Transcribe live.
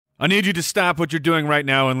I need you to stop what you're doing right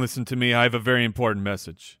now and listen to me. I have a very important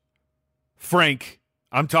message. Frank,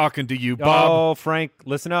 I'm talking to you. Bob. Oh, Frank,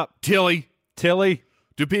 listen up. Tilly.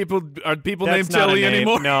 Are people named Tilly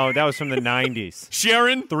anymore? No, that was from the 90s.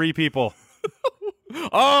 Sharon? 3 people.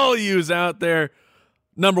 All yous out there.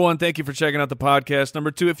 Number 1, thank you for checking out the podcast.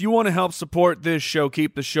 Number 2, if you want to help support this show,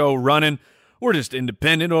 keep the show running, we're just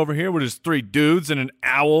independent over here. We're just 3 dudes and an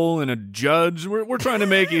owl and a judge. We're trying to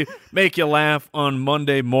make you laugh on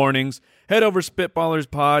Monday mornings. Head over to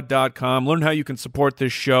spitballerspod.com. Learn how you can support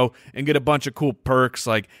this show and get a bunch of cool perks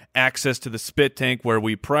like access to the Spit Tank where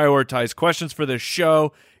we prioritize questions for this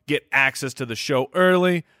show, get access to the show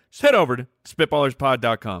early. Just head over to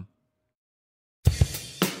spitballerspod.com.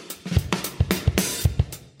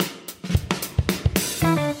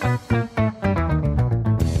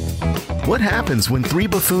 What happens when 3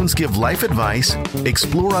 buffoons give life advice,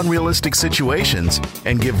 explore unrealistic situations,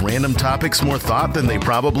 and give random topics more thought than they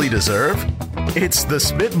probably deserve? It's the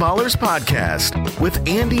Spitballers Podcast with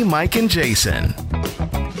Andy, Mike, and Jason.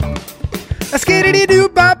 A skiddity-doo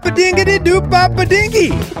bop a dingity-doo bop a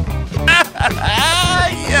dingy.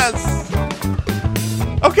 Yes.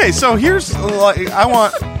 Okay, so here's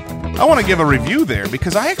I want to give a review there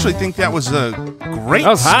because I actually think that was a great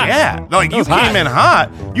scat. Like you came in hot.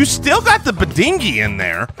 You still got the badingy in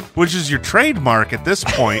there, which is your trademark at this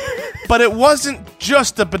point. But it wasn't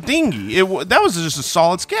just a badingy. That was just a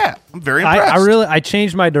solid scat. I'm very impressed. I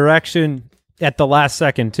changed my direction at the last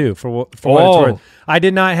second too. For what it's worth, I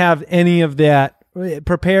did not have any of that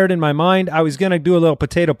prepared in my mind. I was gonna do a little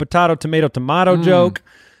potato, tomato joke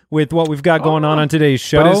with what we've got going on today's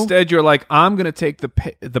show. But instead, you're like, I'm going to take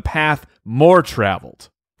the path more traveled.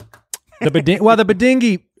 The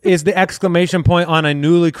badingy is the exclamation point on a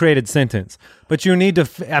newly created sentence. But you need to,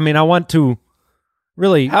 I want to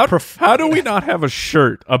really... How do we not have a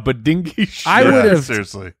shirt, a badingy shirt? I would have...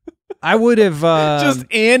 Seriously. I would have... just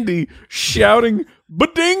Andy shouting,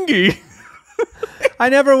 badingy! I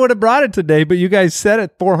never would have brought it today, but you guys said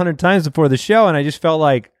it 400 times before the show, and I just felt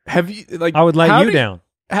like, I would let you down.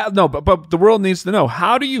 But the world needs to know,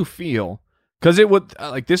 how do you feel? Because it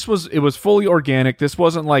was fully organic. This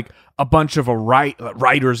wasn't like a bunch of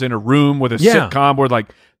writers in a room with a sitcom where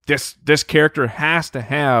like this character has to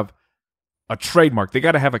have a trademark. They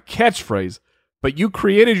got to have a catchphrase. But you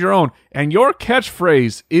created your own, and your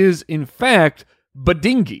catchphrase is in fact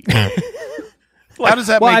badingy. How does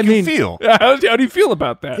that make you feel? How do you feel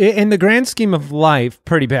about that? In the grand scheme of life,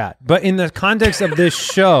 pretty bad. But in the context of this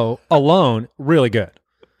show alone, really good.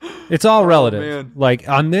 It's all relative. Man. Like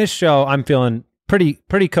on this show, I'm feeling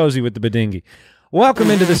pretty cozy with the badingy. Welcome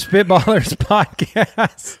into the Spitballers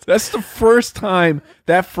Podcast. That's the first time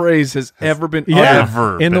that phrase has ever been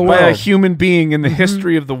uttered in the world by a human being in the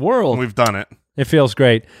history of the world. We've done it. It feels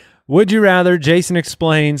great. Would you rather? Jason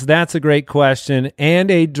explains. That's a great question. And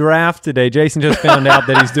a draft today. Jason just found out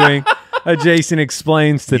that he's doing a Jason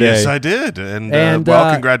Explains today. Yes, I did. And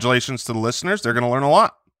congratulations to the listeners. They're going to learn a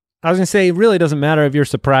lot. I was going to say, it really doesn't matter if you're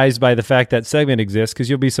surprised by the fact that segment exists,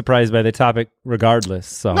 because you'll be surprised by the topic regardless.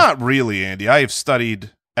 So not really, Andy. I have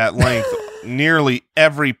studied at length nearly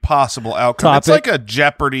every possible outcome. Topic. It's like a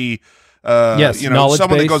Jeopardy. Knowledge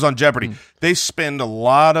someone base. that goes on Jeopardy. They spend a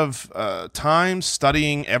lot of time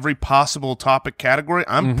studying every possible topic category.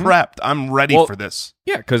 I'm prepped. I'm ready for this.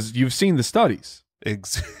 Yeah, because you've seen the studies.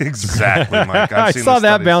 Exactly, Mike. I saw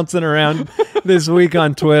that bouncing around this week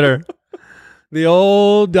on Twitter. The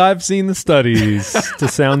old "I've seen the studies" to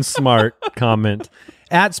sound smart comment.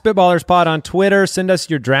 At SpitballersPod on Twitter. Send us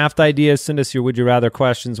your draft ideas. Send us your would you rather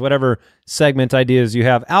questions, whatever segment ideas you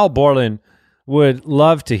have. Al Borland would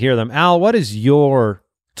love to hear them. Al, what is your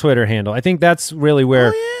Twitter handle? I think that's really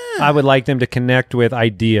where I would like them to connect with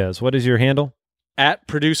ideas. What is your handle? At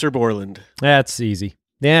Producer Borland. That's easy.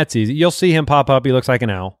 That's easy. You'll see him pop up. He looks like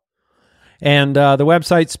an owl. And the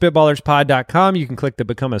website, spitballerspod.com. You can click the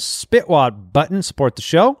Become a Spitwad button, support the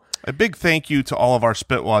show. A big thank you to all of our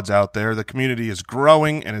Spitwads out there. The community is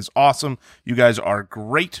growing and is awesome. You guys are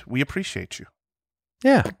great. We appreciate you.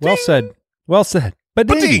 Yeah, well said. Well said.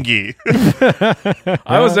 Badingy.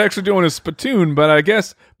 I was actually doing a spittoon, but I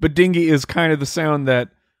guess badingy is kind of the sound that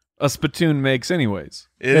a spittoon makes anyways.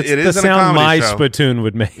 It is the sound my show. spittoon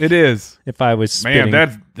would make. It is. If I was spitting.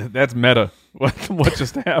 Man, that's meta. What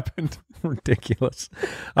just happened? Ridiculous.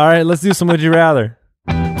 All right, let's do some Would You Rather.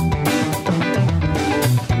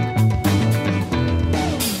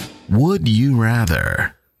 Would you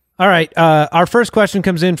rather? All right, our first question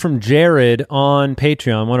comes in from Jared on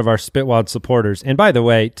Patreon, one of our Spitwad supporters. And by the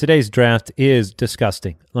way, today's draft is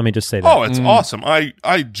disgusting. Let me just say that. Oh, it's awesome. I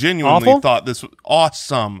genuinely thought this was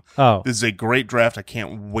awesome. Oh. This is a great draft. I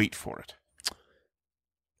can't wait for it.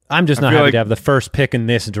 I'm just I not feel happy like to have the first pick in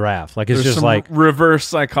this draft. Like, it's There's just some like, reverse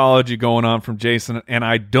psychology going on from Jason, and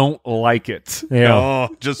I don't like it. yeah.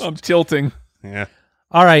 I'm tilting. Yeah.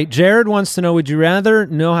 All right, Jared wants to know, would you rather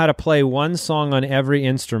know how to play one song on every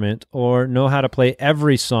instrument or know how to play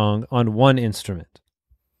every song on one instrument?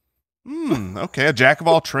 Okay, a jack of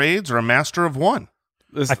all trades or a master of one?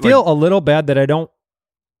 I feel a little bad that I'm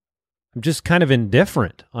just kind of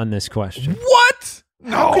indifferent on this question. What?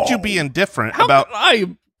 How could you be indifferent How about...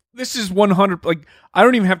 This is 100. Like, I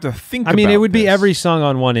don't even have to think I mean, about it would be this. every song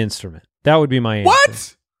on one instrument. That would be my answer.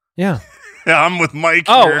 What? Yeah. Yeah, I'm with Mike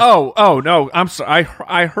here. Oh, no. I'm sorry.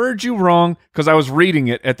 I heard you wrong because I was reading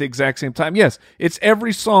it at the exact same time. Yes, it's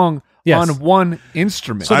every song Yes. on one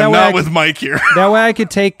instrument. So that I'm way not with Mike here. That way I could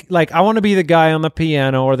take, like, I want to be the guy on the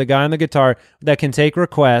piano or the guy on the guitar that can take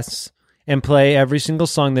requests and play every single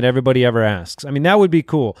song that everybody ever asks. I mean, that would be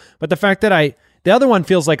cool. But the fact that the other one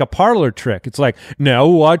feels like a parlor trick. It's like, now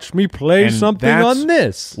watch me play And something that's on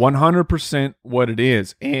this. 100% what it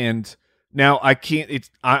is. And now I can't,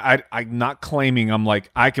 I'm not claiming I'm like,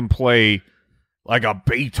 I can play like a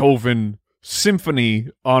Beethoven symphony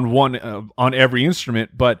on every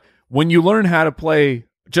instrument. But when you learn how to play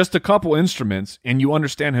just a couple instruments and you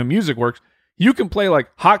understand how music works, you can play like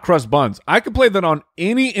hot crust buns. I can play that on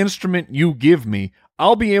any instrument you give me.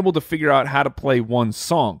 I'll be able to figure out how to play one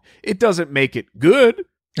song. It doesn't make it good.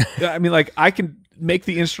 I mean, like, I can make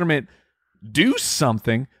the instrument do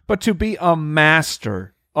something, but to be a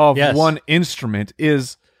master of Yes. one instrument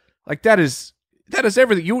is like, that is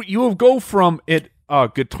everything. You will go from a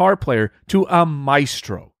guitar player to a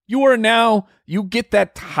maestro. You get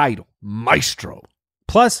that title, maestro.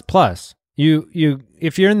 Plus, you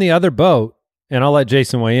if you're in the other boat, and I'll let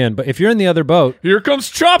Jason weigh in, but if you're in the other boat, Here comes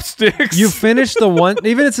chopsticks. you finish the one,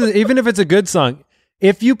 even if it's a good song,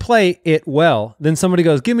 if you play it well, then somebody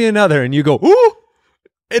goes, give me another, and you go, ooh,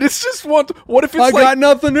 And it's just one. What if it's I like? got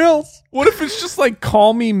nothing else. What if it's just like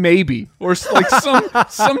 "Call Me Maybe" or like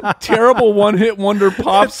some terrible one-hit wonder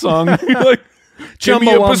pop song? You're like,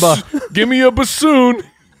 Chumbawamba. give me a bassoon.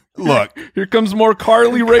 Look, Here comes more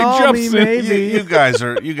Carly Rae Call me Jepsen.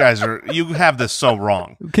 maybe. you have this so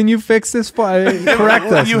wrong. Can you fix this? Correct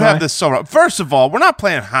us. You have this so wrong. First of all, we're not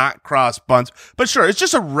playing hot cross buns, but sure, it's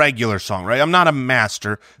just a regular song, right? I'm not a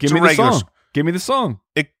master. Give It's me a the regular song. Give me the song.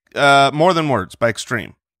 More Than Words by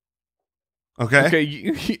Extreme.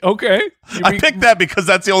 Okay. Okay. I picked that because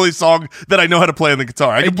that's the only song that I know how to play on the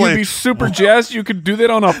guitar. I can You'd play. be super jazzed. You could do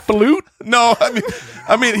that on a flute. No,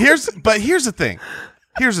 I mean, here's the thing.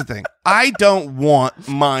 Here's the thing. I don't want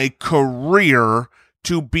my career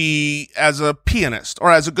to be as a pianist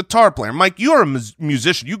or as a guitar player. Mike, you're a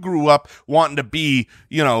musician. You grew up wanting to be,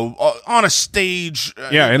 on a stage.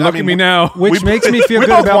 Yeah, and look at me now. Which We- makes me feel we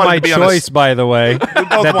good both about wanted my to be on a- choice, by the way, that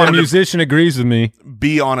the wanted to- musician agrees with me.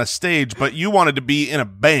 Be on a stage, but you wanted to be in a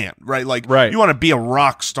band, right? Like, Right. you want to be a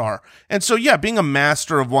rock star. And so, yeah, being a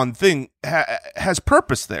master of one thing has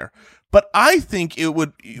purpose there. But I think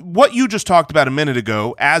what you just talked about a minute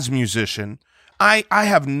ago as musician, I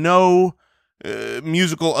have no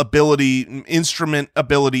musical ability, instrument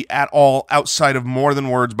ability at all outside of More Than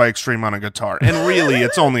Words by Extreme on a guitar. And really,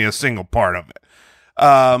 it's only a single part of it.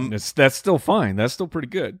 That's still fine. That's still pretty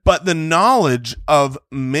good. But the knowledge of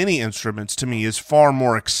many instruments to me is far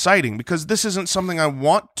more exciting because this isn't something I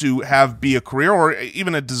want to have be a career or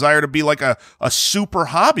even a desire to be like a super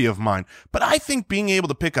hobby of mine. But I think being able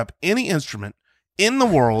to pick up any instrument in the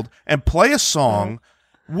world and play a song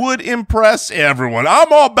would impress everyone.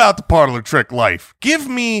 I'm all about the parlor trick life. Give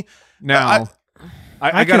me Now,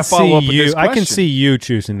 I got can to follow up see with you. this question. I can see you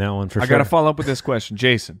choosing that one for I sure. got to follow up with this question,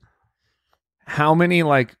 Jason. How many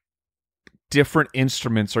different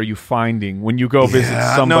instruments are you finding when you go visit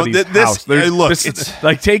Yeah, somebody's no, this- house? There's- look, this- it's-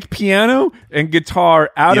 like take piano and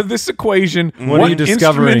guitar out of this equation. What are you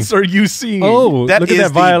discovering? Instruments are you seeing? Oh, look at is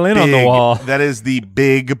that violin on the big- wall. That is the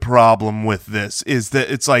big problem with this. Is that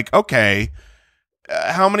it's like, okay,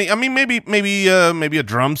 how many? I mean, maybe a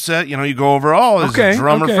drum set. You go over. Oh, there's Okay, a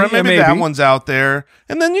drummer okay, friend. yeah, Maybe that maybe. one's out there.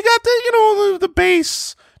 And then you got the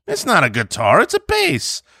bass. It's not a guitar. It's a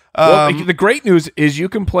bass. Well, the great news is you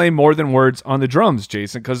can play More Than Words on the drums,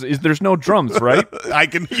 Jason, because there's no drums, right? I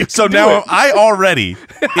can. So now I already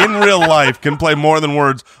in real life can play More Than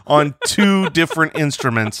Words on two different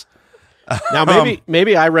instruments. Now,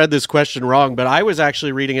 maybe I read this question wrong, but I was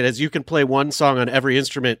actually reading it as you can play one song on every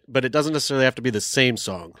instrument, but it doesn't necessarily have to be the same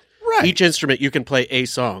song. Right. Each instrument, you can play a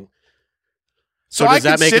song. So I does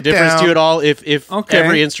that can make a sit difference to down- you at all? If Okay.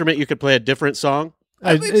 every instrument you could play a different song?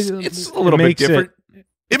 It's a little bit makes it- different.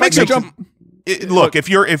 It makes I it jump- look, if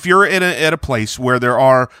you're at a place where there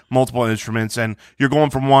are multiple instruments and you're going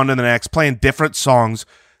from one to the next, playing different songs,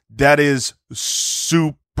 that is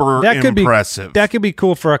super impressive. That could be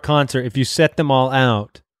cool for a concert if you set them all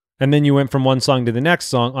out and then you went from one song to the next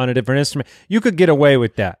song on a different instrument. You could get away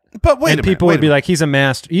with that. But wait a minute. People would be like, he's a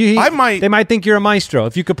master. They might think you're a maestro.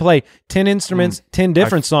 If you could play 10 instruments, 10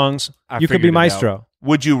 different songs, you could be maestro.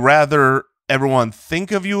 Would you rather everyone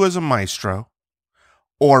think of you as a maestro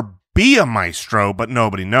or be a maestro but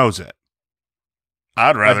nobody knows it?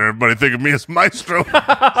 I'd rather everybody think of me as maestro.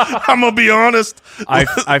 I'm going to be honest.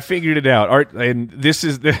 I figured it out. Art, and this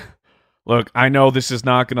is the... Look, I know this is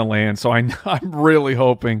not going to land, so I'm really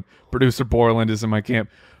hoping producer Borland is in my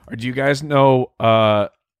camp. Or do you guys know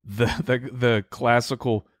the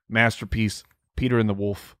classical masterpiece Peter and the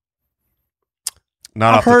Wolf?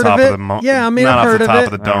 Not off the top of the yeah, I mean, I've heard of it. Not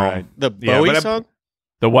off the top of the dome. Right. The Bowie song?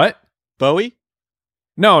 The what? Bowie?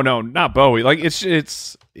 No, not Bowie. Like it's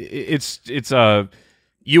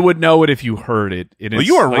you would know it if you heard it. Well,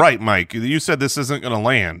 you are right, Mike. You said this isn't going to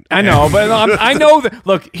land. I know, but I know that.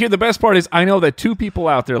 Look, here the best part is I know that 2 people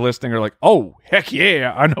out there listening are like, "Oh, heck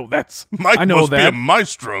yeah, I know that's Mike I know must that. be a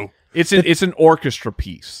maestro." It's an orchestra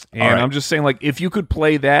piece, and right. I'm just saying, like, if you could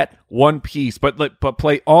play that one piece, but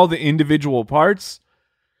play all the individual parts,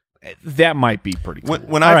 that might be pretty cool.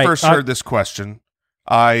 When I first heard this question,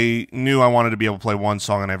 I knew I wanted to be able to play one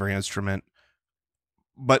song on every instrument.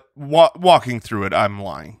 But walking through it, I'm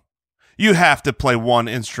lying. You have to play one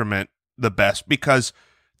instrument the best because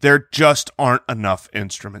there just aren't enough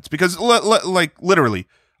instruments. Because, like, literally,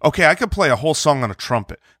 okay, I could play a whole song on a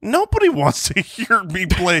trumpet. Nobody wants to hear me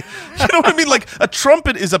play. You know what I mean? Like, a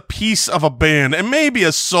trumpet is a piece of a band and maybe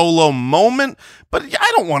a solo moment, but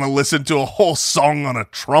I don't want to listen to a whole song on a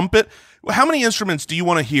trumpet. How many instruments do you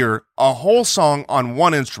want to hear a whole song on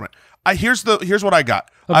one instrument? Here's what I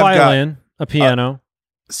got. A violin, a piano.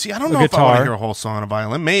 See, I don't know if I want to hear a whole song on a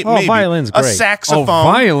violin. Maybe violin's great. A saxophone.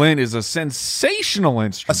 Violin is a sensational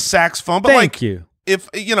instrument. A saxophone, but Thank you. If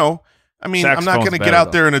you know, I mean, I'm not going to get better,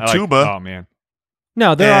 out there in a tuba. Oh man,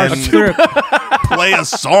 no, there play a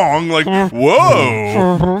song like,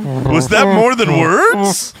 whoa, was that more than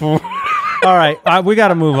words? All right, we got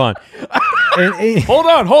to move on. Hold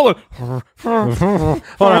on. Hold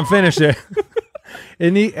on, finish it.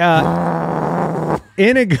 In the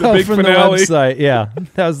Inigo big from finale. the website, yeah,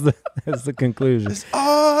 that was the conclusion. It's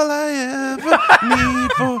all I ever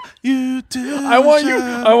need for you to. I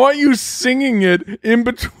want you singing it in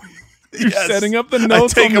between. You're setting up the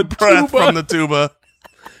notes. I take on a the breath tuba. from the tuba.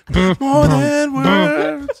 More than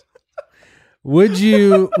words. Would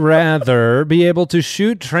you rather be able to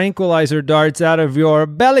shoot tranquilizer darts out of your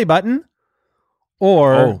belly button?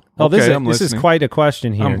 Or this is quite a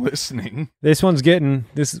question here. I'm listening. This one's getting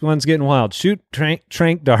wild. Shoot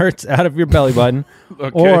trank darts out of your belly button,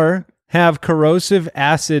 or have corrosive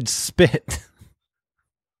acid spit.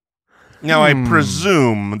 Now I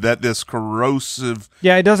presume that this corrosive.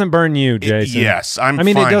 Yeah, it doesn't burn you, Jason. Yes, I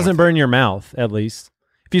mean it doesn't burn your mouth. At least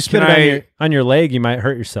if you spit it on your leg, you might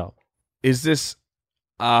hurt yourself. Is this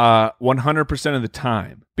 100% of the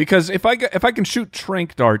time? Because if I can shoot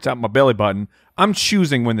trank darts out my belly button, I'm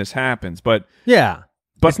choosing when this happens. But yeah,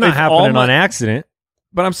 but it's not happening on accident.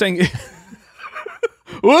 But I'm saying,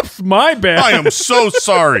 whoops, my bad. I am so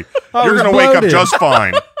sorry. You're going to wake up just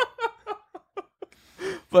fine.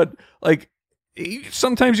 But like,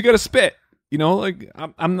 sometimes you got to spit. You know, like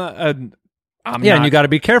I'm not. And you got to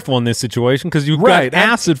be careful in this situation because you've got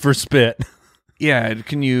acid for spit. Yeah,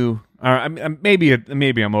 can you? Maybe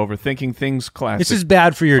I'm overthinking things. Classic. This is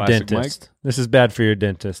bad for your dentist. Mike. This is bad for your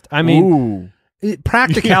dentist. I mean,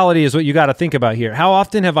 practicality is what you got to think about here. How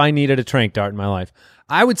often have I needed a trank dart in my life?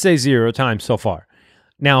 I would say 0 times so far.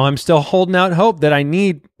 Now I'm still holding out hope that I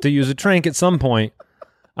need to use a trank at some point.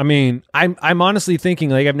 I mean, I'm honestly thinking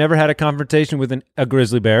like I've never had a confrontation with a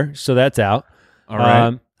grizzly bear, so that's out. All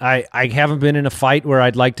right. I haven't been in a fight where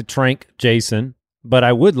I'd like to trank Jason, but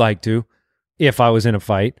I would like to if I was in a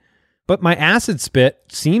fight. But my acid spit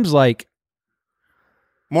seems like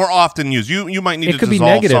more often used. You might need to dissolve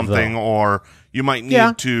negative, something, or you might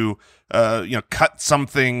need to cut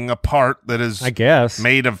something apart that is, I guess,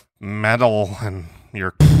 made of metal, and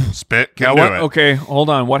your spit can do it. Okay, hold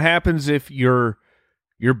on. What happens if you're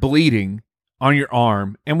bleeding on your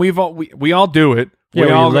arm, and we all do it. Yeah,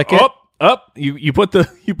 we all lick it up. You put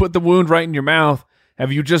the wound right in your mouth.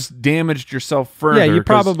 Have you just damaged yourself further? Yeah, you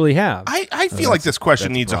probably have. I feel like this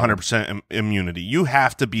question needs 100% immunity. You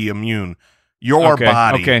have to be immune, your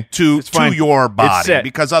body to your body,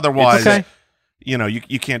 because otherwise,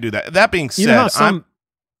 you can't do that. That being said,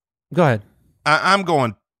 go ahead. I'm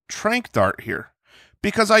going trank dart here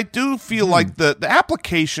because I do feel like the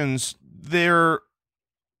applications, they're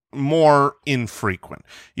more infrequent.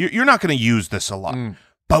 You're not going to use this a lot.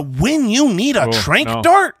 But when you need a trank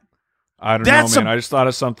dart, I don't know, man. I just thought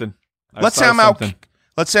of something. Let's say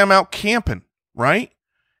I'm out camping, right?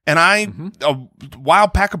 And a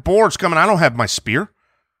wild pack of boars coming. I don't have my spear.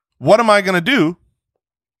 What am I going to do?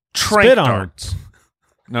 Trank darts.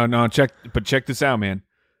 No. Check this out, man.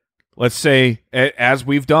 Let's say, as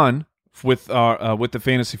we've done with the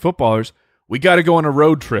fantasy footballers, we got to go on a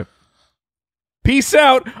road trip. Peace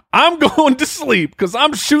out. I'm going to sleep because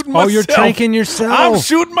I'm shooting myself. Oh, you're tranking yourself. I'm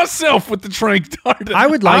shooting myself with the trank dart. I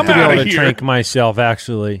would like to be able to trank myself,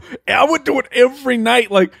 actually. I would do it every night.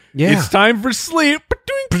 Like, it's time for sleep.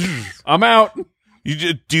 I'm out.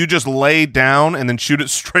 Do you just lay down and then shoot it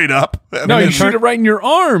straight up? No, you shoot it right in your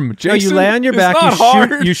arm, Jason. No, you lay on your back,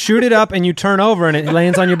 you shoot it up, and you turn over, and it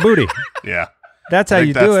lands on your booty. Yeah. That's how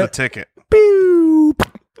you do it. That's the ticket.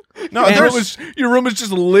 No, your room is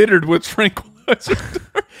just littered with tranquilizer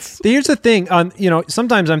darts. Here's the thing.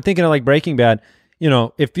 Sometimes I'm thinking of like Breaking Bad.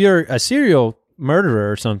 If you're a serial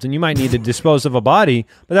murderer or something, you might need to dispose of a body,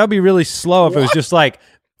 but that would be really slow if it was just like...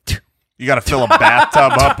 You got to fill a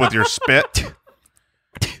bathtub up with your spit.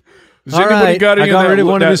 All right, I got rid of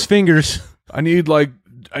one of his fingers. I need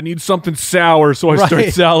something sour, so I start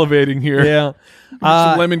salivating here. Yeah.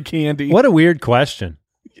 Some lemon candy. What a weird question.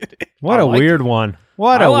 What a weird one.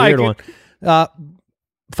 What a weird one.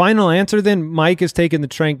 Final answer then. Mike is taking the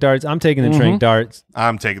trank darts. I'm taking the trank darts.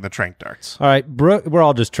 I'm taking the trank darts. All right. We're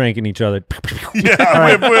all just tranking each other. Yeah,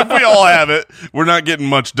 right. if we all have it, we're not getting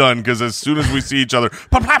much done because as soon as we see each other,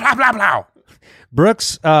 blah, blah, blah, blah, blah.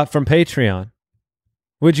 Brooks from Patreon.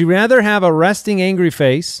 Would you rather have a resting angry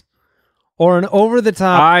face or an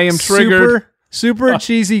over-the-top I am triggered. super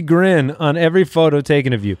cheesy grin on every photo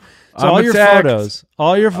taken of you? So I'm attacked.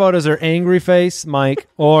 all your photos are angry face, Mike,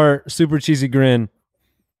 or super cheesy grin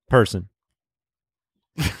person.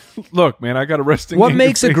 Look, man, I got a resting What angry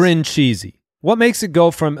makes face. a grin cheesy? What makes it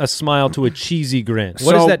go from a smile to a cheesy grin?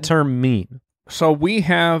 What does that term mean? So we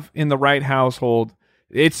have in the right household...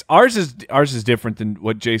 Ours is different than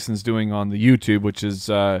what Jason's doing on the YouTube, which is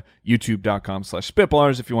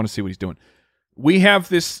youtube.com/spitballers if you want to see what he's doing. We have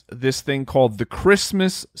this thing called the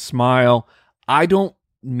Christmas smile. I don't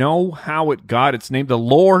know how it got its name. The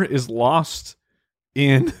lore is lost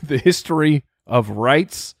in the history of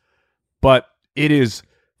rights, but it is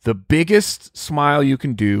the biggest smile you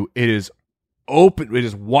can do. It is open. It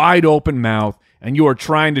is wide open mouth, and you are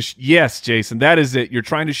trying to yes, Jason, that is it. You're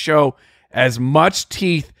trying to show as much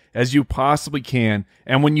teeth as you possibly can.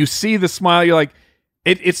 And when you see the smile, you're like,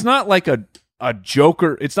 it's not like a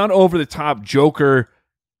Joker. It's not over the top Joker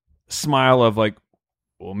smile of like,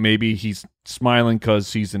 well, maybe he's smiling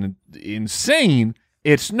because he's insane.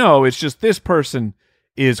 It's just this person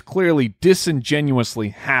is clearly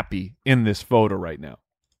disingenuously happy in this photo right now.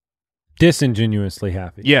 Disingenuously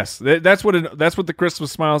happy. Yes, that's what the Christmas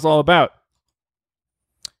smile is all about.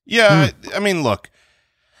 Yeah, I mean, look.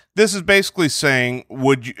 This is basically saying,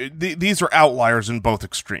 these are outliers in both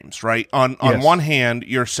extremes, right? On one hand,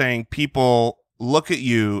 you're saying people look at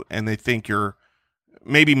you and they think you're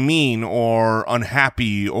maybe mean or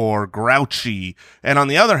unhappy or grouchy. And on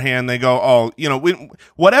the other hand, they go,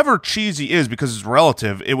 whatever cheesy is, because it's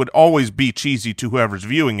relative, it would always be cheesy to whoever's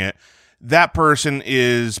viewing it. That person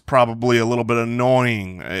is probably a little bit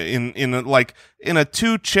annoying in a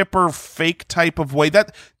too chipper fake type of way.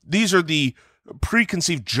 These are the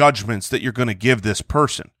preconceived judgments that you're going to give this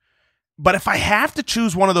person. But if I have to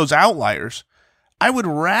choose one of those outliers, I would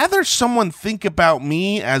rather someone think about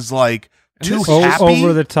me as like too happy.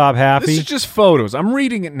 Over the top happy. This is just photos. I'm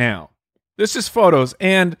reading it now. This is photos.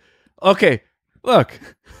 And, okay, look,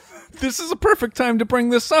 this is a perfect time to bring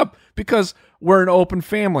this up because we're an open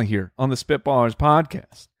family here on the Spitballers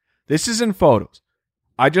podcast. This is in photos.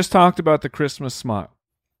 I just talked about the Christmas smile.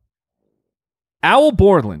 Owl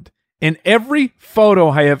Borland, in every photo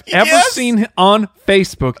I have ever seen on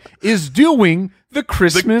Facebook, is doing the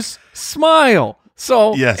Christmas smile.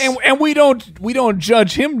 So, and we don't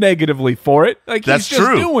judge him negatively for it. Like that's he's just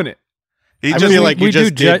true. doing it. I feel like you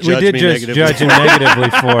just did judge him negatively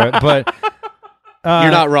for it, but you're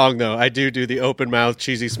not wrong though. I do the open mouth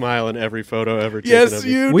cheesy smile in every photo ever taken Yes, of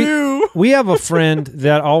you me. do. We have a friend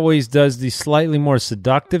that always does the slightly more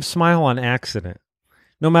seductive smile on accident.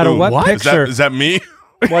 No matter what picture. Is that me?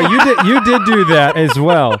 Well, you did do that as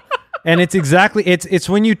well, and it's exactly it's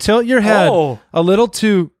when you tilt your head a little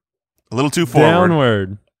too forward,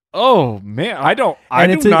 downward. Oh man, I do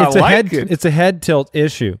it's not like it. It's a head tilt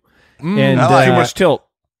issue, and too much tilt.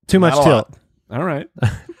 Too much tilt. All right,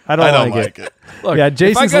 I don't like it. Look, yeah,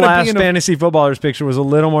 Jason's last fantasy footballers picture was a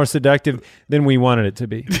little more seductive than we wanted it to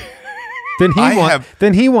be.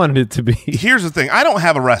 Then he wanted it to be. Here's the thing: I don't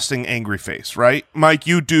have a resting angry face, right? Mike,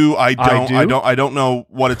 you do. I don't. I don't know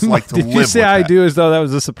what it's like to live. Did you say with I that. do as though that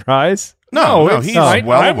was a surprise? No, he's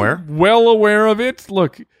well aware. I'm well aware of it.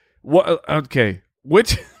 Look, what? Okay,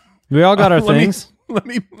 which we all got our things. Let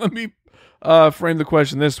me frame the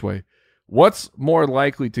question this way: what's more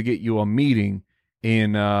likely to get you a meeting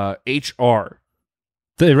in HR?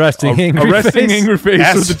 The resting angry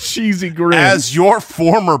face with a cheesy grin. As your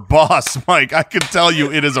former boss, Mike, I can tell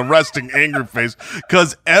you it is a resting angry face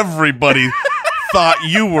because everybody thought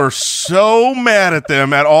you were so mad at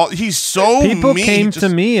them at all. He's so People mean. came to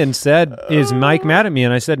me and said, "Is Mike mad at me?"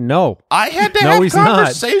 And I said, "No." I had to No, have he's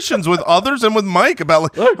conversations with others and with Mike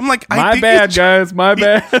about. Look, I'm like, my bad, guys. My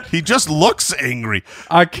bad. He just looks angry.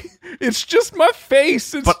 It's just my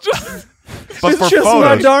face. It's But It's for just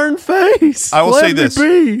photos, my darn face. I will Let say me this.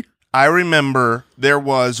 be. I remember there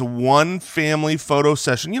was one family photo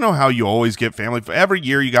session. You know how you always get family every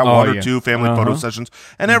year. You got one or two family photo sessions,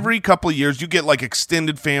 and every couple of years you get like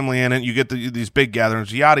extended family in it. You get these big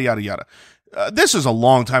gatherings, yada yada yada. This is a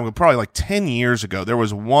long time ago, probably like 10 years ago. There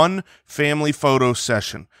was one family photo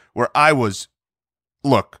session where I was,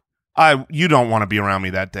 you don't want to be around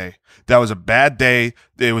me that day. That was a bad day.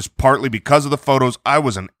 It was partly because of the photos. I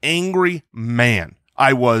was an angry man.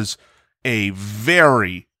 I was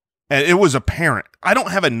and it was apparent. I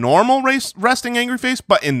don't have a normal resting angry face,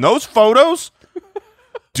 but in those photos,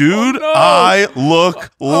 dude, I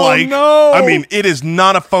look like, I mean, it is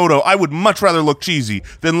not a photo. I would much rather look cheesy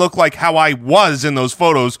than look like how I was in those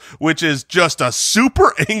photos, which is just a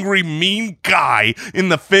super angry, mean guy in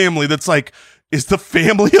the family that's like, is the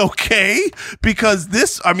family okay? Because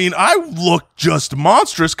I look just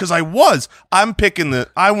monstrous because I'm picking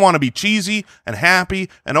I want to be cheesy and happy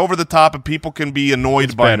and over the top and people can be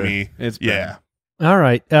annoyed by me. It's better. All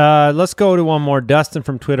right. Let's go to one more. Dustin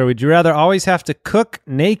from Twitter. Would you rather always have to cook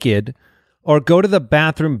naked or go to the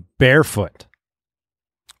bathroom barefoot?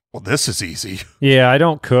 Well, this is easy. Yeah, I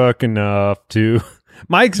don't cook enough to.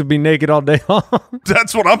 Mike's would be naked all day long.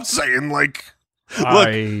 That's what I'm saying. Like,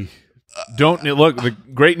 look. The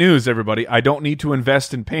great news, everybody. I don't need to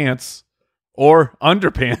invest in pants or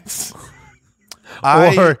underpants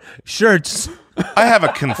or shirts. I have a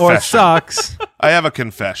confession. Or socks. I have a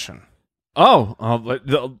confession.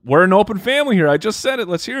 We're an open family here. I just said it.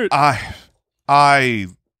 Let's hear it. I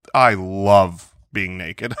love being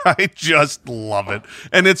naked. I just love it,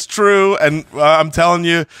 and it's true. And I'm telling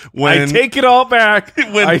you, when I take it all back,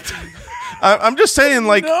 I'm just saying,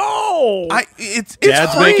 like, no, it's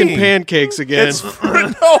Dad's freeing. making pancakes again.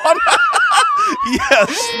 I'm not.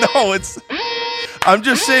 Yes, no, I'm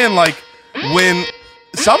just saying, like,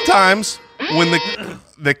 sometimes when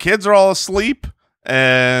the kids are all asleep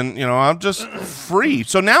and I'm just free.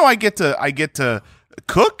 So now I get to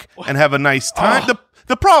cook and have a nice time.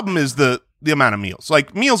 The problem is the amount of meals.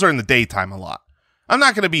 Like, meals are in the daytime a lot. I'm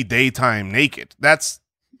not going to be daytime naked. That's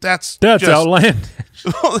just outlandish.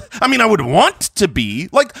 I mean, I would want to be.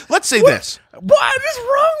 Like, let's say this. What is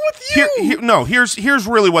wrong with you? Here's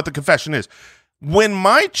really what the confession is. When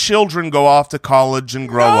my children go off to college and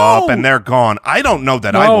grow up and they're gone, I don't know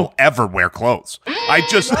that I will ever wear clothes. I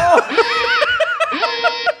just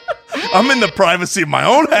I'm in the privacy of my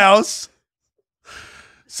own house.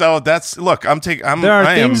 So there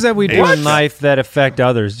are things that we do in life that affect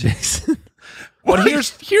others, Jason. Well,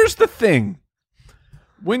 here's the thing.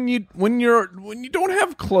 When you don't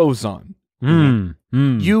have clothes on,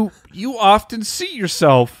 you often see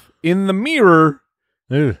yourself in the mirror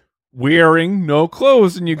wearing no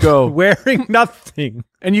clothes, and you go wearing nothing,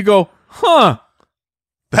 and you go, huh?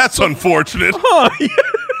 That's unfortunate. Huh?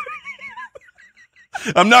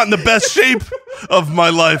 I'm not in the best shape of my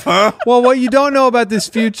life, huh? Well, what you don't know about this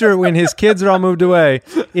future when his kids are all moved away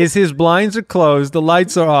is his blinds are closed, the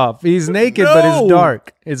lights are off. He's naked, but it's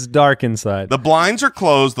dark. It's dark inside. The blinds are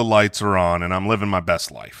closed, the lights are on, and I'm living my best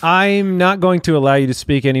life. I'm not going to allow you to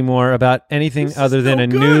speak anymore about anything other than a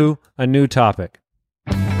new topic.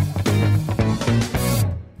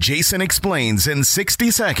 Jason explains in 60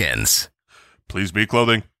 seconds. Please be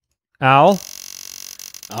clothing. Al?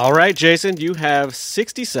 All right, Jason, you have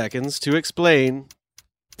 60 seconds to explain.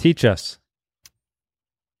 Teach us.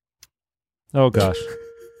 Oh, gosh.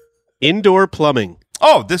 Indoor plumbing.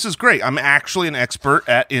 Oh, this is great. I'm actually an expert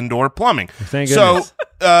at indoor plumbing. Thank goodness.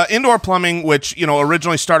 indoor plumbing, which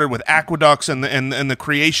originally started with aqueducts and the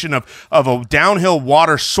creation of a downhill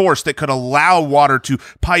water source that could allow water to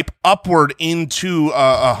pipe upward into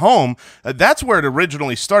a home. That's where it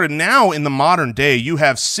originally started. Now, in the modern day, you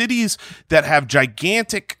have cities that have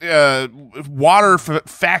gigantic water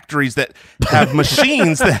factories that have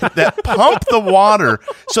machines that pump the water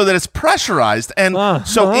so that it's pressurized, and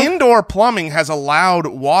so indoor plumbing has allowed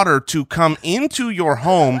water to come into your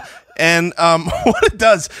home. And what it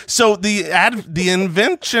does, so the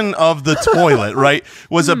invention of the toilet, right,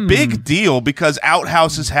 was a big deal because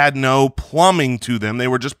outhouses had no plumbing to them. They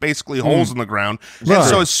were just basically holes in the ground. Right. And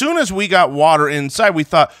so as soon as we got water inside, we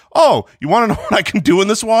thought, oh, you want to know what I can do in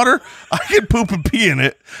this water? I can poop and pee in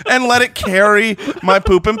it and let it carry my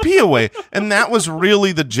poop and pee away. And that was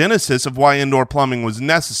really the genesis of why indoor plumbing was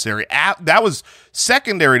necessary. That was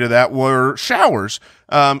secondary to that were showers.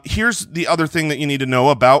 Here's the other thing that you need to know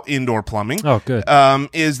about indoor plumbing. Oh, good.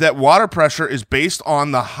 Is that water pressure is based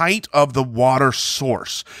on the height of the water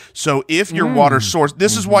source. So if your water source,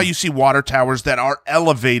 this is why you see water towers that are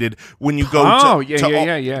elevated when you go to old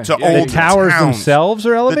the towers towns. Themselves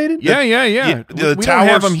are elevated? Yeah. The we towers, don't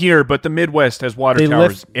have them here, but the Midwest has water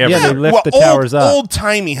towers everywhere. Yeah, they lift the towers up.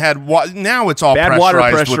 Old-timey had now it's all bad pressurized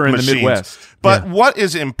water pressure with in machines. the Midwest. But what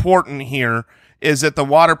is important here is that the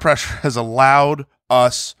water pressure has allowed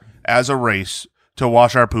us as a race to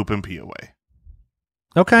wash our poop and pee away.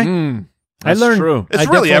 Okay. That's I learned. true. It's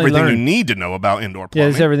really everything you need to know about indoor plumbing.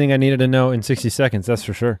 Yeah, it's everything I needed to know in 60 seconds, that's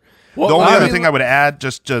for sure. Well, the only other thing I would add,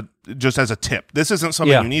 just as a tip, this isn't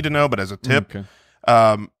something you need to know, but as a tip,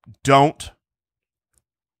 don't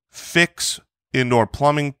fix indoor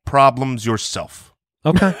plumbing problems yourself.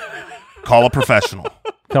 Okay. Call a professional.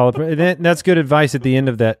 That's good advice at the end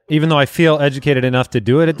of that. Even though I feel educated enough to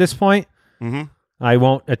do it at this point, I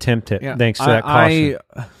won't attempt it. Yeah. Thanks to that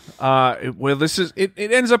caution. Well, this is it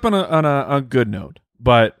ends up on a good note,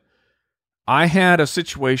 but I had a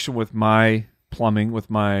situation with my plumbing, with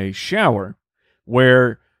my shower,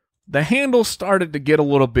 where the handle started to get a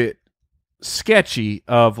little bit sketchy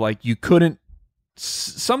of like you couldn't,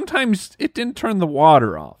 sometimes it didn't turn the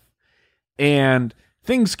water off, and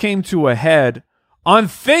things came to a head on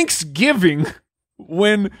Thanksgiving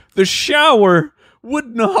when the shower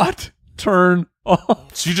would not turn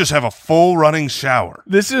off. So you just have a full running shower.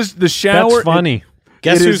 This is the shower. That's funny.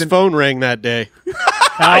 Guess whose phone rang that day?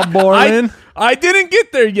 Al Borland. I didn't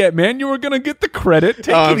get there yet, man. You were going to get the credit.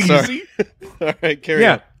 Take it easy. All right, carry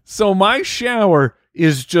on. So my shower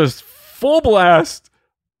is just full blast,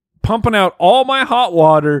 pumping out all my hot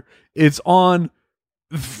water. It's on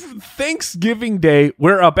Thanksgiving Day.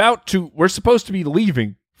 We're supposed to be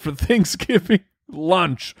leaving for Thanksgiving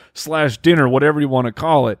lunch / dinner, whatever you want to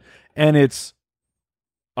call it. And it's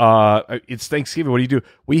Thanksgiving. What do you do?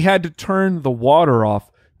 We had to turn the water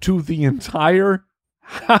off to the entire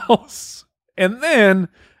house. And then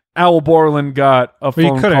Al Borland got a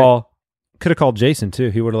phone call. Could have called Jason too.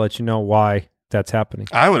 He would have let you know why that's happening.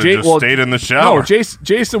 I would have stayed in the shower. No,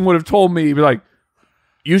 Jason would have told me, he'd be like,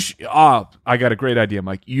 I got a great idea,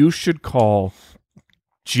 Mike. You should call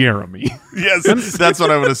Jeremy. Yes, that's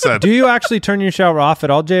what I would have said. Do you actually turn your shower off at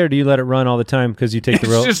all, Jay, or do you let it run all the time because you take the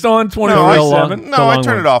real? It's just on 24/7. No, I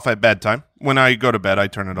turn it off at bedtime. When I go to bed, I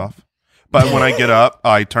turn it off. But when I get up,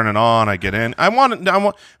 I turn it on. I get in. I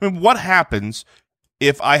mean, what happens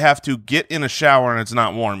if I have to get in a shower and it's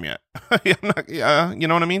not warm yet? You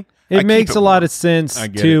know what I mean? It makes a lot of sense,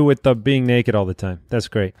 too, with the being naked all the time. That's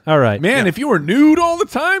great. All right. Man, if you were nude all the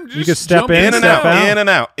time, you could step in and out. In and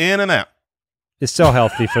out, in and out. It's so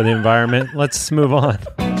healthy for the environment. Let's move on.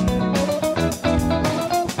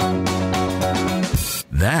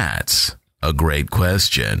 That's a great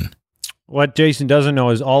question. What Jason doesn't know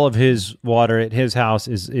is all of his water at his house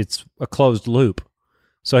it's a closed loop.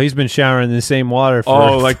 So he's been showering in the same water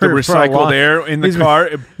for the recycled air in the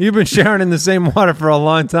car. You've been showering in the same water for a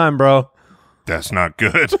long time, bro. That's not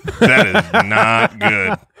good. That is not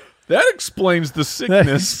good. That explains the sickness.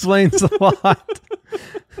 That explains a lot.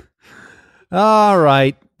 All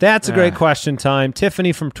right. That's a great question time.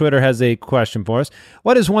 Tiffany from Twitter has a question for us.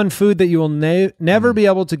 What is one food that you will never be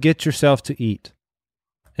able to get yourself to eat,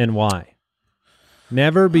 and why?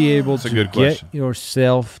 Never be able to get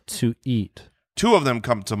yourself to eat. Two of them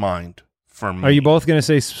come to mind for me. Are you both going to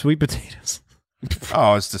say sweet potatoes?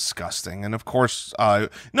 Oh, it's disgusting. And of course,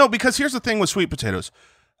 no, because here's the thing with sweet potatoes.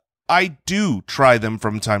 I do try them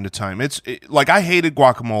from time to time. Like I hated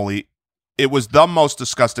guacamole. It was the most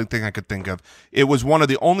disgusting thing I could think of. It was one of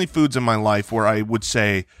the only foods in my life where I would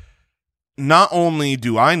say, not only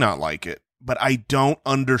do I not like it, but I don't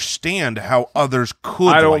understand how others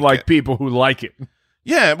could. I don't like it. people who like it.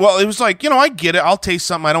 Yeah, well, it was like, I get it. I'll taste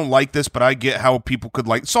something. I don't like this, but I get how people could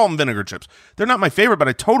like salt and vinegar chips. They're not my favorite, but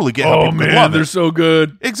I totally get how people could love it. They're so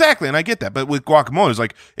good. Exactly, and I get that. But with guacamole, it's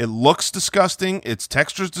like, it looks disgusting, its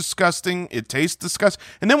texture's disgusting, it tastes disgusting.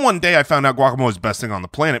 And then one day I found out guacamole is the best thing on the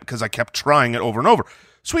planet because I kept trying it over and over.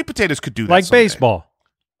 Sweet potatoes could do that Like someday. baseball.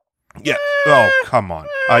 Yeah. Oh, come on.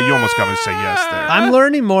 You almost got me to say yes there. I'm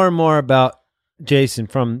learning more and more about Jason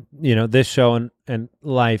from, this show and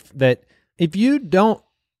life, that if you don't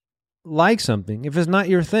like something, if it's not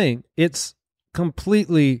your thing, it's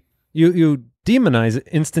completely, you demonize it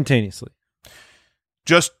instantaneously.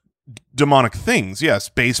 Just demonic things, yes.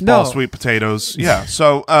 Baseball, No. sweet potatoes, yeah.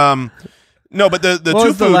 So, no, but the What two was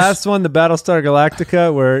foods. the last one, the Battlestar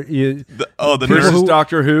Galactica, where you the Versus nurses.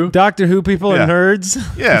 Doctor Who. Doctor Who people Yeah. and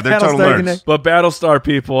nerds? Yeah, they're total Battlestar nerds. Connect- But Battlestar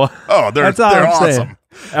people, Oh, they're That's all they're I'm saying.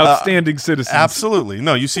 awesome. outstanding citizens. Absolutely.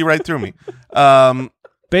 No, you see right through me.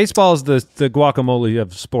 Baseball is the guacamole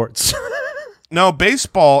of sports. No,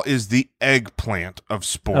 baseball is the eggplant of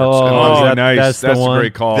sports. Oh, And Oh, Is that- nice. that's the That's a one?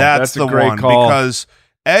 great call. that's a the great one call. because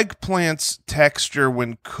eggplant's texture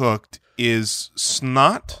when cooked is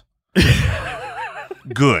snot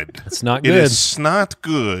good. It's not It good. is snot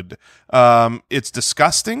good. It's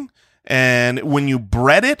disgusting. And when you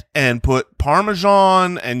bread it and put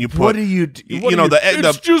Parmesan and you put what do you do? the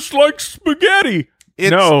It's just like spaghetti.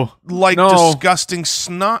 it's No. like No. disgusting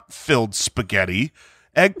snot-filled spaghetti.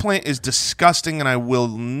 Eggplant is disgusting, and I will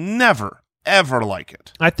never ever like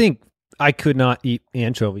it. I think I could not eat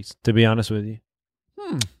anchovies, to be honest with you.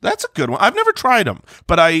 That's a good one. I've never tried them,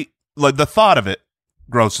 but I like the thought of it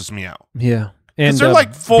grosses me out. Yeah. And they're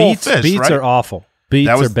like full beets, fish, Beets right? are awful. Beets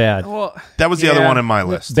That was- are bad. Well, That was the other Yeah. one in my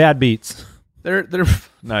list. Bad beets. they're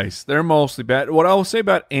nice. They're mostly bad. What I will say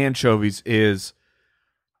about anchovies is,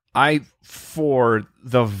 for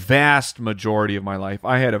the vast majority of my life,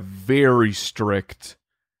 I had a very strict,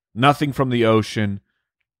 nothing from the ocean,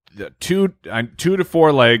 two to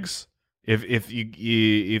four legs.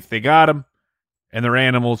 If they got them and they're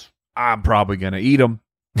animals, I'm probably gonna eat them.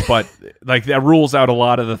 But like that rules out a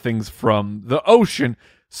lot of the things from the ocean,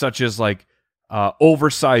 such as like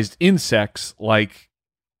oversized insects like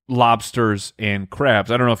lobsters and crabs.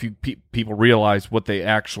 I don't know if you people realize what they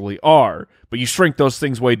actually are, but you shrink those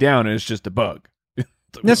things way down and it's just a bug.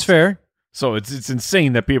 That's fair. So it's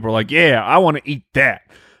insane that people are like, yeah, I want to eat that.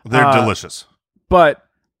 They're delicious. But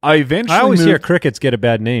I eventually I always hear moved- crickets get a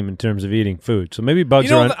bad name in terms of eating food. So maybe bugs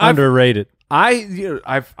You know, are I've- underrated. I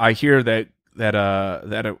hear that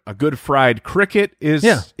a good fried cricket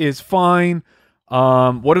is fine.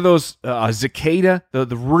 What are those cicada? The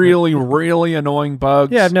really annoying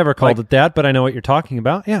bugs. Yeah, I've never called it that, but I know what you're talking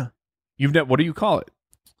about. Yeah. What do you call it?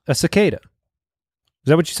 A cicada. Is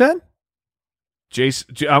that what you said?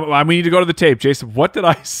 Jason, we need to go to the tape. Jason, what did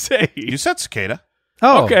I say? You said cicada.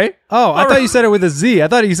 Oh. Okay. Oh, I All thought right. you said it with a Z. I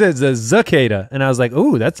thought you said the cicada. And I was like,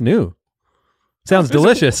 ooh, that's new. Sounds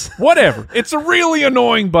delicious. Whatever. It's a really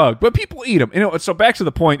annoying bug, but people eat them. So back to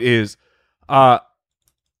the point is, I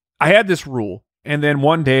had this rule, and then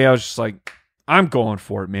one day I was just like, I'm going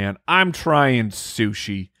for it, man. I'm trying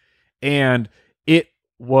sushi, and it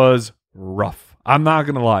was rough. I'm not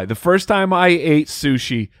going to lie. The first time I ate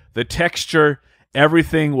sushi, the texture,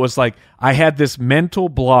 everything was like, I had this mental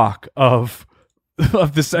block of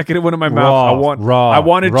the second it went in my mouth. I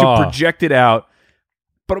wanted to project it out.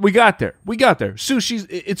 But we got there. Sushi's,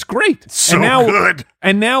 it's great. So and now, good.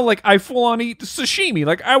 And now, like, I full on eat sashimi.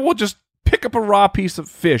 Like, I will just pick up a raw piece of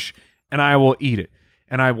fish and I will eat it.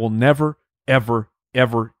 And I will never, ever,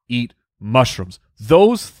 ever eat mushrooms.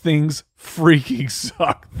 Those things freaking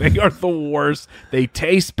suck. They are the worst. They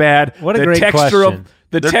taste bad. What a the great texture question.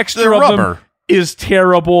 The They're texture of rubber. them is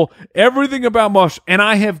terrible. Everything about mushrooms. And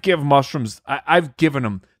I have given mushrooms, I've given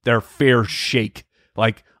them their fair shake.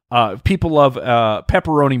 Like, people love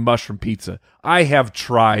pepperoni mushroom pizza. I have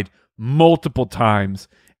tried multiple times,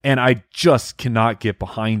 and I just cannot get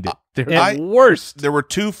behind it. They're the worst. There were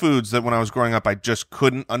two foods that when I was growing up, I just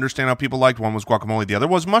couldn't understand how people liked. One was guacamole. The other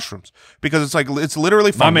was mushrooms because it's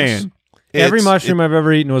literally fungus. man. Every It's- mushroom I've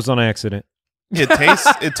ever eaten was on accident. It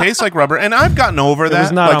tastes like rubber, and I've gotten over that. It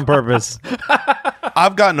was not Like, on purpose.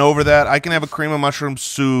 I've gotten over that. I can have a cream of mushroom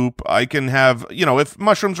soup. I can have, if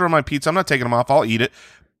mushrooms are on my pizza, I'm not taking them off. I'll eat it.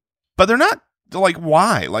 But they're not, like,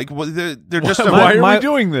 why? Like, they're just Why are my- we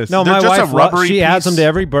doing this? No, They're my just a wife, rubbery she adds them piece. to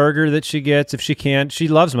every burger that she gets if she can. She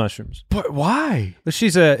loves mushrooms. But why? But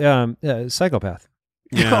she's a psychopath.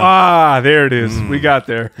 There it is. We got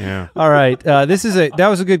there. Yeah. All right. That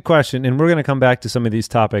was a good question, and we're going to come back to some of these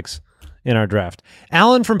topics in our draft.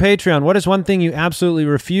 Alan from Patreon, what is one thing you absolutely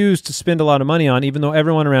refuse to spend a lot of money on, even though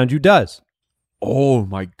everyone around you does? Oh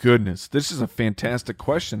my goodness, this is a fantastic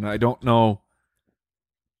question. I don't know.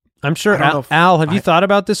 I'm sure, I don't know if- Al, have you thought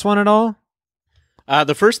about this one at all?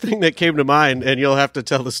 The first thing that came to mind, and you'll have to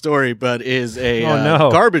tell the story, but is a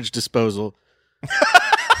garbage disposal.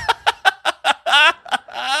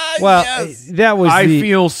 Well, that was. I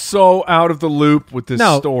feel so out of the loop with this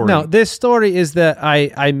story. No, this story is that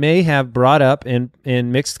I may have brought up in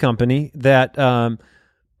mixed company that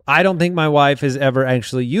I don't think my wife has ever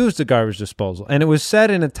actually used a garbage disposal, and it was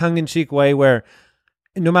said in a tongue-in-cheek way where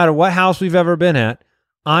no matter what house we've ever been at,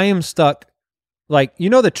 I am stuck. Like, you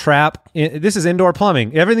know, the trap. This is indoor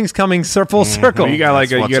plumbing. Everything's coming full circle. You got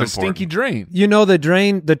That's you what's got a important. stinky drain. You know, the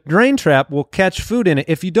drain trap will catch food in it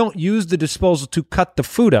if you don't use the disposal to cut the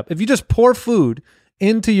food up. If you just pour food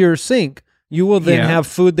into your sink, you will then have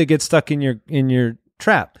food that gets stuck in your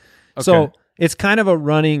trap. Okay. So it's kind of a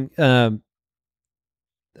running.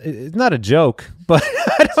 It's not a joke, but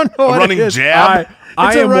I don't know A what running it is. jab? I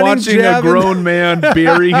It's a am running watching a jab in- grown man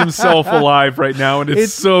bury himself alive right now, and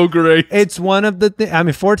it's so great. It's one of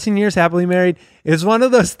the. 14 years happily married. It's one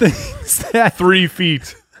of those things that 3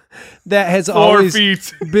 feet, that has 4 always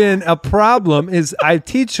feet. been a problem. Is I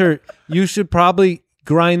teach her you should probably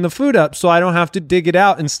grind the food up so I don't have to dig it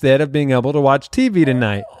out instead of being able to watch TV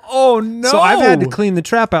tonight. Oh no! So I've had to clean the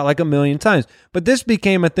trap out like a million times. But this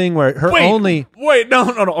became a thing where her only. Wait, no.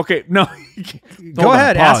 Okay, no. Go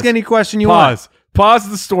ahead, ask any question you want. Pause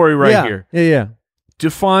the story right here. Yeah.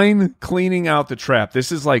 Define cleaning out the trap.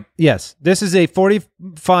 This is like Yes, this is a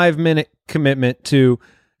 45-minute commitment to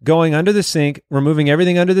going under the sink, removing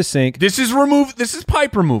everything under the sink. this is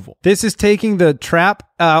pipe removal. This is taking the trap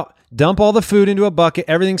out, dump all the food into a bucket.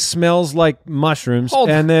 Everything smells like mushrooms, Hold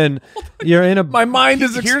and then you're in a. My mind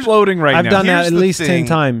is exploding right I've now. done that Here's at the least thing. 10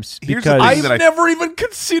 times Here's the because thing I've that I- never even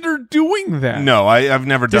considered doing that. No, I've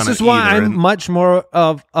never done this it is why either. I'm And much more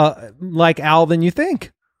of like Al than you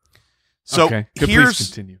think. so Okay, please here's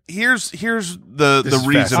continue. here's This the is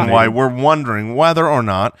reason fascinating. why we're wondering whether or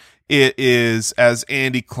not it is, as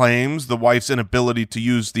Andy claims, the wife's inability to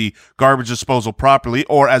use the garbage disposal properly,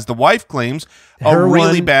 or as the wife claims, a Her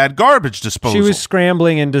really one- bad garbage disposal. She was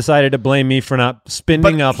scrambling and decided to blame me for not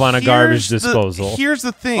spending But up on a garbage here's the- disposal. Here's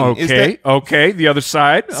the thing: is Okay, that okay. The other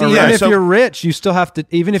side. See, All even right. if so- you're rich, you still have to.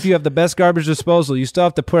 Even if you have the best garbage disposal, you still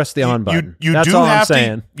have to press the on button. You That's do all I'm have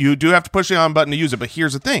saying. You do have to push the on button to use it. But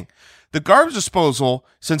here's the thing: the garbage disposal,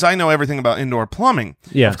 since I know everything about indoor plumbing,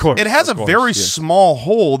 Yeah, of course. it has a course, very yes. small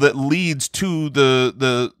hole that leads to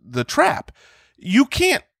the trap. You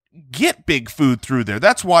can't get big food through there.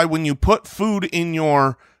 That's why when you put food in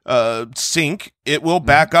your sink, it will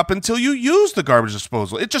back up until you use the garbage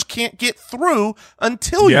disposal. It just can't get through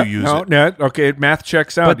until Yeah, you use no, it. no, okay, math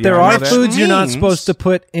checks out. But there Yeah, I are know that. foods you're not means- supposed to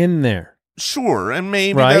put in there, Sure, and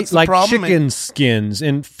maybe right? that's the Like problem. chicken skins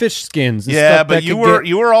and fish skins. And Yeah, stuff but that you could were get-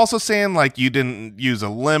 you were also saying like you didn't use a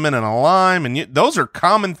lemon and a lime, and those are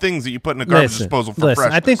common things that you put in a garbage Listen, disposal for listen,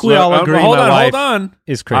 freshness. I think we Look, all agree. hold my on, wife hold on.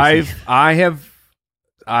 is crazy.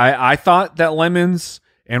 I thought that lemons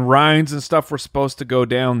and rinds and stuff were supposed to go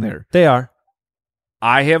down there. They are.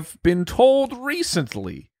 I have been told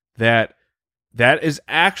recently that is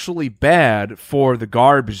actually bad for the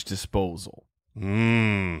garbage disposal.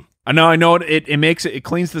 I know it makes it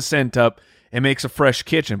cleans the scent up. It makes a fresh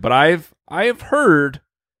kitchen, but I have heard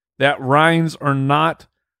that rinds are not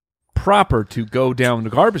proper to go down the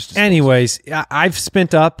garbage disposal. Anyways, I've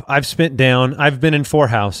spent up, I've spent down, I've been in 4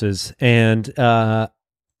 houses, and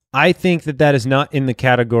I think that is not in the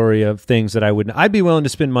category of things that I'd be willing to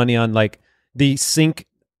spend money on, like the sink.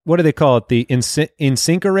 What do they call it? The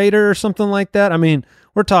incinerator or something like that. I mean,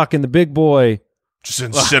 we're talking the big boy. Just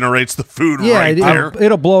incinerates the food Yeah, right there.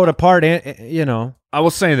 it'll blow it apart. You know, I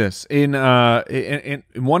will say this in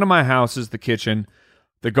one of my houses, the kitchen,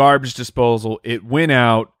 the garbage disposal, it went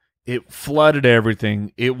out, it flooded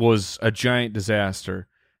everything. It was a giant disaster.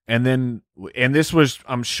 And this was,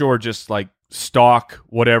 I'm sure, just like stock,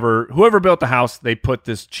 whatever. Whoever built the house, they put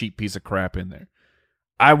this cheap piece of crap in there.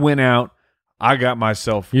 I went out, I got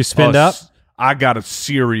myself. You spend up? I got a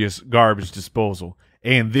serious garbage disposal.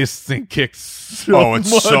 And this thing kicks so Oh, it's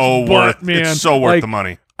much so butt, worth man. it's so worth Like, the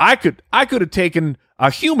money. I could have taken a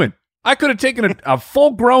human. I could have taken a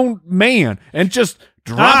full-grown man and just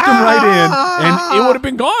dropped him right in, and it would have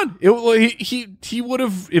been gone. He would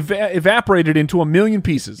have evaporated into a million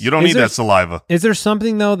pieces. You don't need that saliva. is there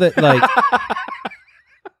something though that like,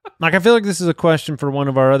 like I feel like this is a question for one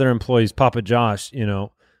of our other employees, Papa Josh, you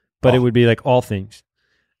know, but it would be like all things.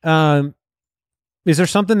 Is there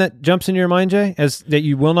something that jumps into your mind, Jay, as that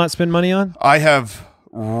you will not spend money on? I have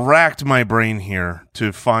racked my brain here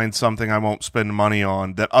to find something I won't spend money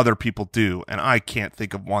on that other people do, and I can't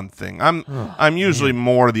think of one thing. I'm usually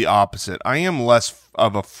more the opposite. I am less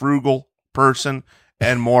of a frugal person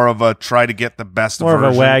and more of a try to get the best More version.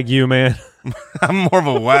 of a Wagyu man. I'm more of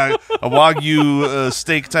a Wagyu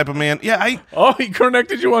steak type of man. Yeah, he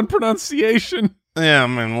connected you on pronunciation. I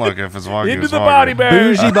mean, look, if it's Wagyu, Into it's the Wagyu. body bag.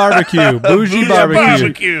 Bougie barbecue. Bougie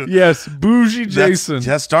barbecue. Yes, bougie Jason.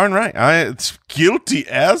 That's darn right. It's guilty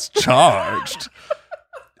as charged.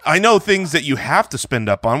 I know things that you have to spend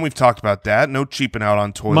up on. We've talked about that. No cheaping out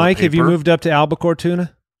on toilet Mike, paper. have you moved up to albacore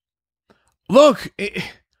tuna? Look,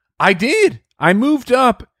 I did. I moved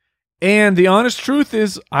up, and the honest truth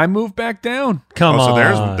is I moved back down. Come on.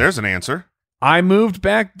 So there's an answer. I moved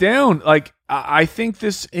back down. Like, I think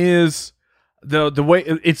this is the way.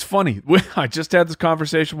 It's funny. I just had this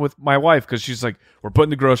conversation with my wife because she's like, we're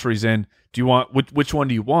putting the groceries in. Do you want, which one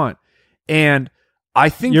do you want? And I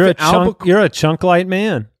think you're a chunk light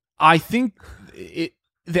man. I think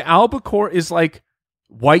the albacore is like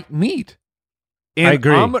white meat. And I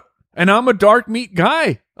agree. I'm a dark meat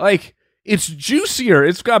guy. Like, it's juicier.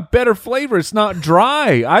 It's got better flavor. It's not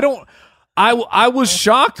dry. I was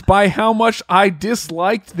shocked by how much I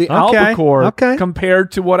disliked the albacore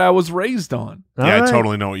compared to what I was raised on. I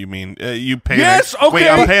totally know what you mean. You pay wait,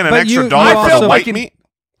 I'm paying an extra dollar for the white meat?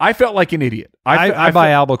 I felt like an idiot. I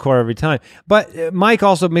buy albacore every time. But Mike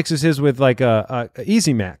also mixes his with like a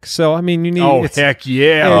Easy Mac. So, I mean, you need... heck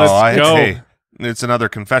yeah. Let's go. Hey, it's another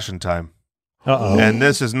confession time. Uh-oh. And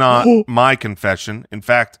this is not my confession. In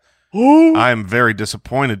fact, I am very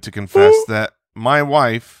disappointed to confess that my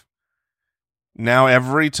wife, now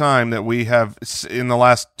every time that we have, in the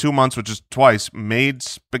last 2 months, which is twice, made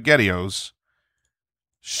SpaghettiOs,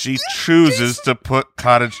 she chooses to put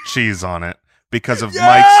cottage cheese on it because of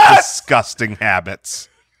Mike's disgusting habits.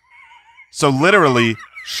 So literally,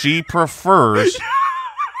 she prefers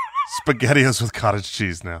SpaghettiOs with cottage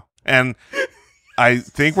cheese now. And I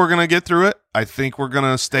think we're going to get through it. I think we're going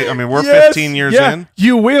to stay. I mean, we're 15 years in.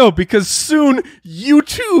 You will, because soon you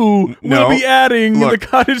too will be adding the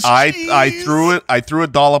cottage cheese. I threw a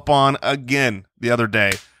dollop on again the other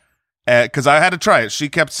day because I had to try it. She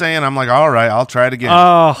kept saying, I'm like, all right, I'll try it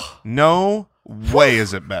again. No way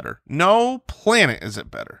is it better. No planet is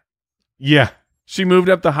it better. Yeah. She moved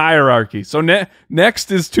up the hierarchy. So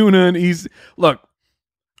next is tuna and easy. Look,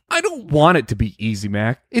 I don't want it to be Easy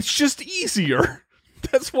Mac. It's just easier.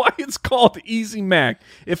 That's why it's called Easy Mac.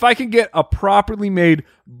 If I can get a properly made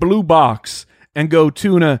blue box and go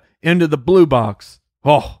tuna into the blue box,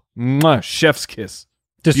 chef's kiss.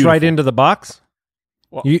 Just Beautiful. right into the box?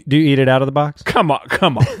 Well, do you eat it out of the box? Come on.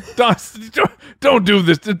 Don't do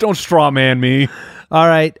this. Don't straw man me. All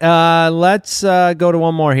right, let's go to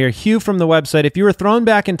one more here. Hugh from the website. If you were thrown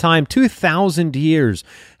back in time 2,000 years,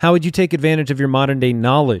 how would you take advantage of your modern-day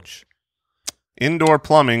knowledge? Indoor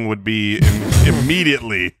plumbing would be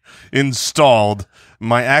immediately installed.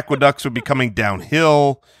 My aqueducts would be coming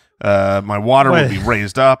downhill. My water would be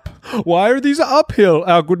raised up. Why are these uphill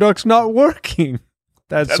aqueducts not working?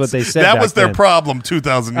 That's what they said. That was their then. problem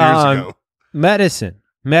 2,000 years ago.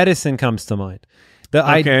 Medicine comes to mind. The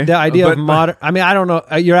idea of modern... I mean, I don't know.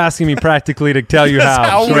 You're asking me practically to tell you how.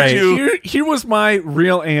 How would you... Here was my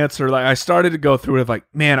real answer. Like, I started to go through it like,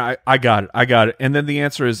 man, I got it. And then the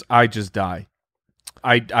answer is I just die.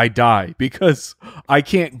 I die because I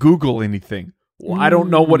can't Google anything. Well, I don't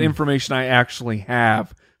know what information I actually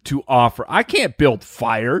have to offer. I can't build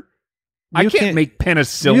fire. I can't make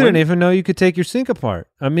penicillin. You didn't even know you could take your sink apart.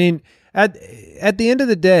 I mean, at the end of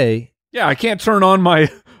the day... Yeah, I can't turn on my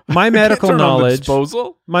medical knowledge.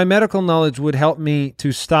 Disposal. My medical knowledge would help me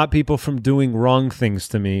to stop people from doing wrong things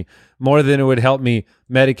to me more than it would help me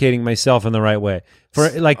medicating myself in the right way. For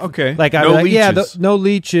no leeches. No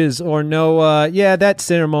leeches or no that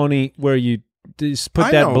ceremony where you just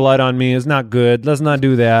put blood on me is not good. Let's not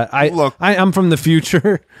do that. I'm from the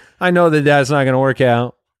future. I know that's not going to work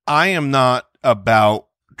out. I am not about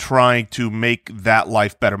trying to make that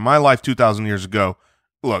life better. My life 2,000 years ago,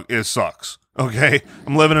 look, it sucks. Okay,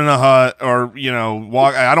 I'm living in a hut, or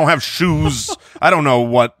I don't have shoes. I don't know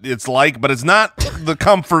what it's like, but it's not the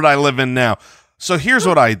comfort I live in now. So here's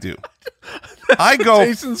what I do.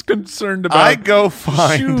 Jason's concerned about. I go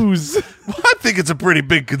find shoes. Well, I think it's a pretty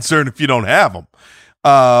big concern if you don't have them.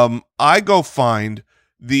 I go find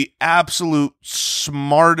the absolute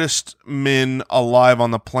smartest men alive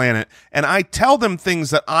on the planet, and I tell them things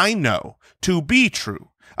that I know to be true.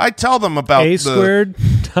 I tell them about A squared.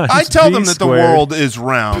 times I tell B them that the squared world is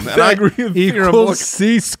round. And I, Pythagorean theorem. equals Look,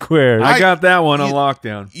 C squared. I got that one on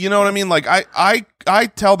lockdown. you know what I mean? Like I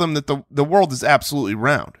tell them that the world is absolutely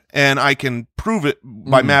round, and I can prove it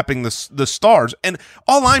by mapping the stars. And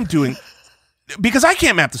all I'm doing, because I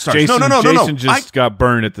can't map the stars. Jason, No. Jason just got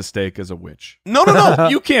burned at the stake as a witch. No.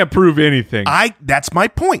 You can't prove anything. That's my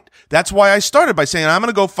point. That's why I started by saying I'm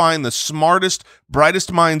going to go find the smartest,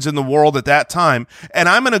 brightest minds in the world at that time, and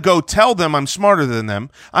I'm going to go tell them I'm smarter than them.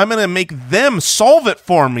 I'm going to make them solve it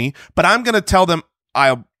for me, but I'm going to tell them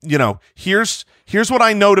here's what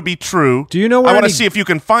I know to be true. Do you know where I want to see if you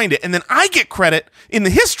can find it, and then I get credit in the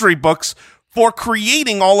history books for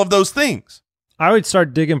creating all of those things. I would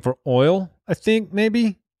start digging for oil, I think,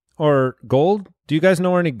 maybe, or gold. Do you guys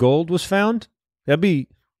know where any gold was found? That'd be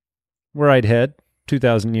where I'd head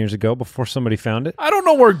 2,000 years ago before somebody found it. I don't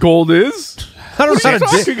know where gold is. I don't know how to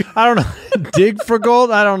talking? dig. I don't know how to dig for gold.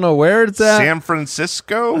 I don't know where it's at. San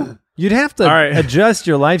Francisco? You'd have to All right. adjust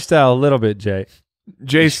your lifestyle a little bit, Jay.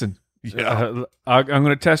 Jason, Yeah. I'm going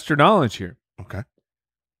to test your knowledge here. Okay.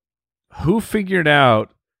 Who figured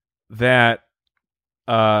out that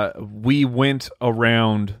we went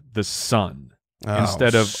around the sun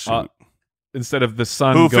instead of the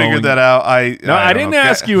sun? Who going, figured that out? I I didn't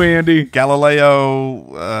ask you, Andy.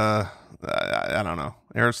 Galileo. I don't know.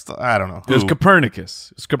 I don't know. It was Who? Copernicus.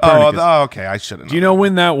 It was Copernicus. Okay. I should have. Do you know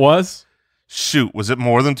when that was? Shoot, was it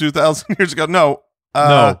more than 2,000 years ago? No.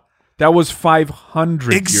 No, that was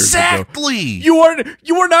 500 Exactly. years ago.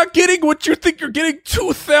 You are not getting what you think you're getting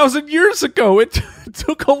 2,000 years ago. It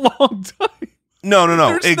took a long time. No.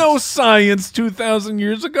 There's no science 2,000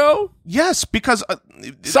 years ago. Yes, because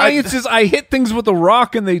Science is I hit things with a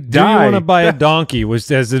rock and they Do you die. want to buy a donkey? Was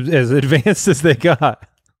as advanced as they got.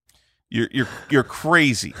 You're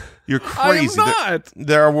crazy. You're I am crazy. not.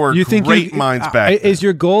 There were You think great minds back. then. Is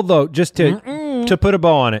your goal though, just to put a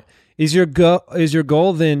bow on it? Is your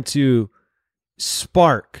goal then to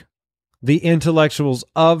spark the intellectuals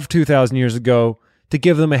of 2,000 years ago to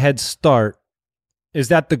give them a head start? Is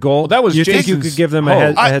that the goal? Well, that was you think you Jason's could give them a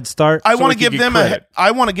hope. head start? I So want we to could give get them credit.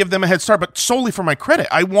 I want to give them a head start, but solely for my credit.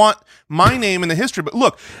 I want my name in the history. But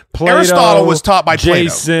look, Plato, Aristotle was taught by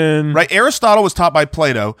Jason. Plato, right? Aristotle was taught by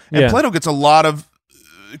Plato, and Yeah. Plato gets a lot of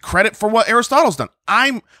credit for what Aristotle's done.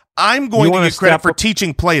 I'm going You to wanna get credit step for up-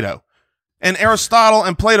 teaching Plato, and Aristotle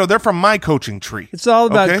and Plato. They're from my coaching tree. It's all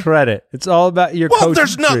about Okay? credit. It's all about your Well,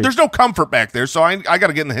 coaching tree. there's no comfort back there, so I got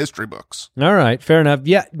to get in the history books. All right, fair enough.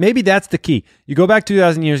 Yeah, maybe that's the key. You go back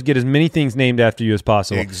 2,000 years, get as many things named after you as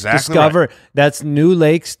possible. Exactly Discover that's new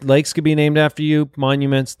lakes. Lakes could be named after you.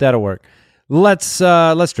 Monuments, that'll work. Let's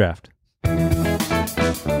draft.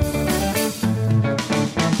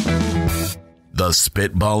 The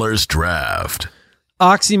Spitballers Draft.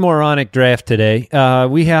 Oxymoronic draft today.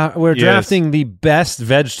 We're Yes. drafting the best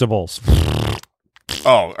vegetables.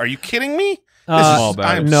 Oh, are you kidding me? Small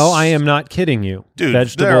bag. No, I am not kidding you. Dude,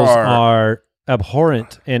 Vegetables there are- are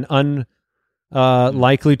abhorrent and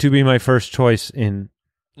likely to be my first choice in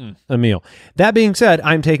a meal. That being said,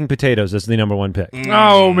 I'm taking potatoes as the number one pick.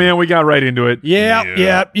 Oh man, we got right into it.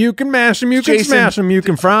 Yeah. You can mash them. You can Jason- smash them. You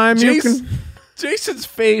can fry them. You can. Jason's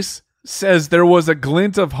face says there was a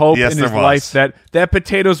glint of hope Yes, in his there was. life that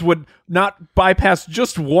potatoes would not bypass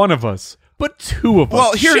just one of us, but two of us.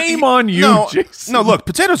 Well, here, shame on you, no, Jason. No, look,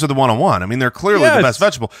 potatoes are the one-on-one. I mean, they're clearly Yes. the best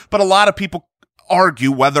vegetable. But a lot of people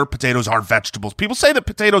argue whether potatoes are vegetables. People say that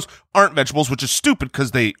potatoes aren't vegetables, which is stupid because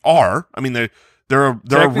they are. I mean, they're a root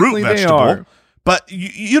Technically, they vegetable. are. But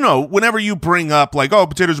you know, whenever you bring up like, oh,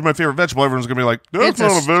 potatoes are my favorite vegetable, everyone's gonna be like, that's not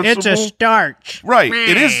a vegetable. It's a starch. Right.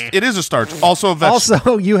 It is a starch. Also a vegetable.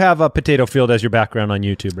 Also, you have a potato field as your background on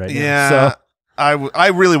YouTube right now. Yeah. So I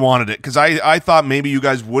really wanted it because I thought maybe you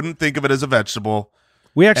guys wouldn't think of it as a vegetable.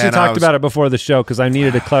 we actually And I talked was- about it before the show because I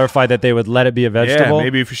needed to clarify that they would let it be a Yeah, vegetable.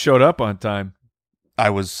 maybe if you showed up on time. I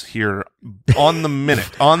was here on the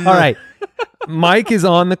minute. On the, All right. Mike is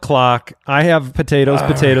on the clock. I have potatoes, all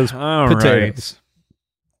potatoes.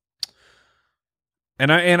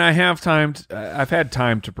 And I have time. I've had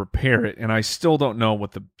time to prepare it, and I still don't know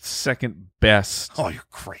what the second best Oh, you're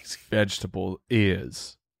crazy. vegetable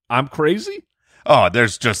is. I'm crazy. Oh, there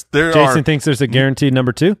Jason are. thinks there's a guaranteed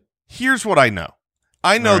number two. Here's what I know.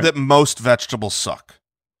 I know All right. that most vegetables suck,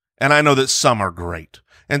 and I know that some are great.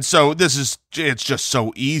 And so it's just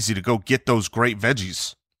so easy to go get those great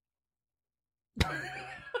veggies.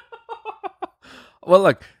 Well,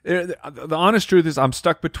 look, the honest truth is I'm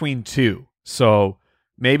stuck between two. So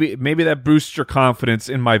maybe that boosts your confidence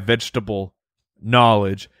in my vegetable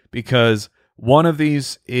knowledge because one of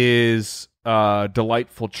these is a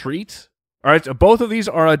delightful treat. All right, so both of these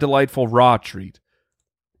are a delightful raw treat.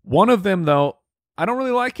 One of them, though, I don't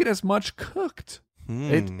really like it as much cooked.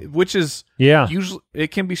 Which is usually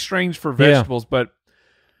it can be strange for vegetables, but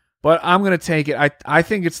I'm gonna take it. I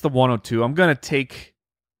think it's the 102. I'm gonna take.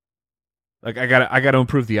 Like I gotta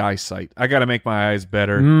improve the eyesight. I gotta make my eyes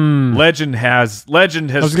better. Legend has. I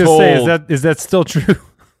was gonna say, is that still true?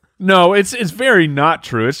 No, it's very not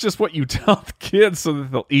true. It's just what you tell the kids so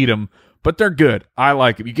that they'll eat them. But they're good. I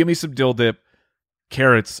like them. You give me some dill dip,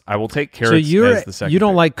 carrots. I will take carrots as the second. You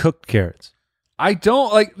don't like cooked carrots. I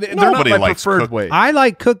don't like. They're not my preferred way. I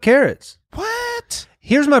like cooked carrots. What?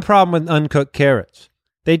 Here's my problem with uncooked carrots.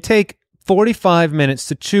 They take 45 minutes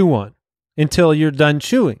to chew on until you're done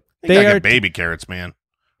chewing. They are baby carrots, man,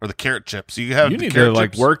 or the carrot chips. You need to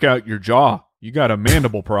like work out your jaw. You got a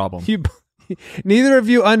mandible problem. Neither of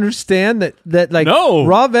you understand that like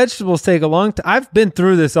raw vegetables take a long time. I've been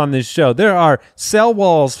through this on this show. There are cell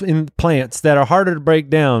walls in plants that are harder to break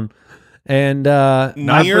down. And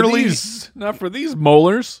not for these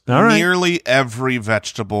molars. All right. Nearly every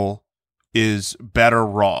vegetable is better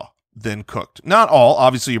raw than cooked. Not all,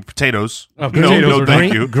 obviously. Your potatoes. No,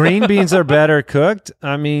 thank you. Green beans are better cooked.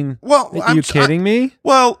 I mean, are you kidding me?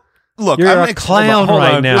 Well, look, you're a clown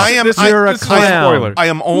right now. You're a clown. I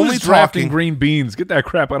am only talking green beans. Get that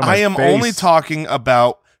crap out of my face. I am only talking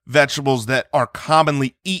about vegetables that are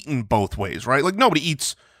commonly eaten both ways, right? Like nobody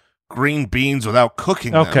eats green beans without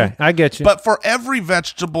cooking them. Okay, I get you. But for every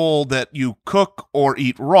vegetable that you cook or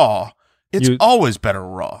eat raw, it's always better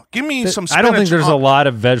raw. Give me some spinach. I don't think there's a lot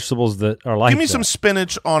of vegetables that are like that. Give me some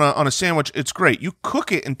spinach on a sandwich. It's great. You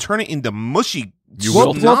cook it and turn it into mushy.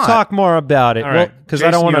 We'll talk more about it because I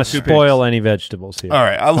don't want to spoil any vegetables here. All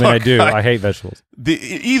right. I do. I hate vegetables.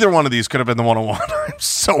 Either one of these could have been the 101. I'm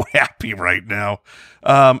so happy right now.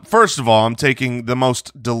 First of all, I'm taking the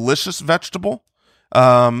most delicious vegetable.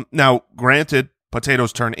 Now, granted,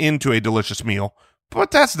 potatoes turn into a delicious meal, but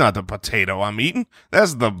that's not the potato I'm eating.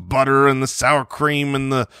 That's the butter and the sour cream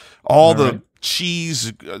and the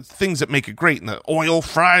cheese, things that make it great, and the oil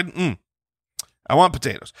fried. I want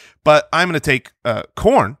potatoes, but I'm going to take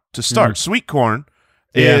corn to start. Sweet corn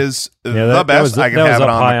is the best. I can have it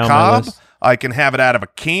on the cob. I can have it out of a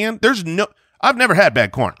can. I've never had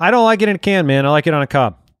bad corn. I don't like it in a can, man. I like it on a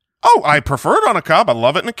cob. Oh, I prefer it on a cob. I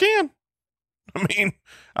love it in a can. I mean,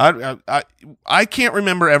 I can't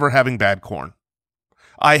remember ever having bad corn.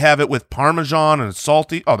 I have it with Parmesan and it's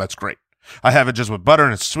salty. Oh, that's great. I have it just with butter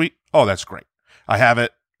and it's sweet. Oh, that's great. I have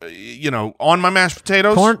it, on my mashed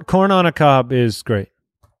potatoes. Corn on a cob is great.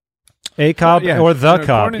 A cob or the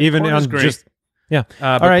cob, even on just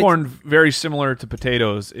but corn, very similar to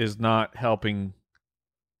potatoes, is not helping.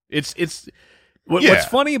 What's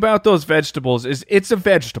funny about those vegetables is it's a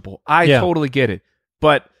vegetable. I totally get it,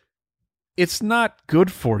 but it's not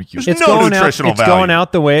good for you. There's no nutritional value. It's going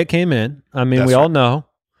out the way it came in. I mean, we all know.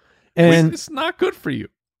 And it's not good for you.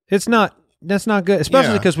 It's not. That's not good,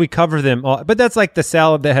 especially because we cover them all. But that's like the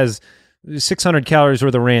salad that has 600 calories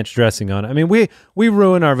worth of ranch dressing on it. I mean, we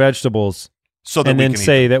ruin our vegetables and then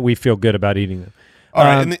say that we feel good about eating them. All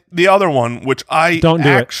right, and the other one, which I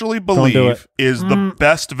actually believe is the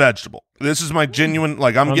best vegetable. This is my genuine,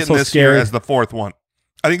 I'm getting this here as the fourth one.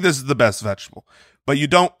 I think this is the best vegetable. But you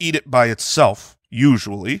don't eat it by itself,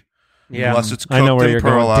 usually, unless it's cooked and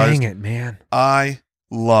pearlized. Dang it, man. I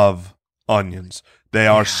love onions. They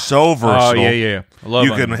are so versatile. Oh, yeah. I love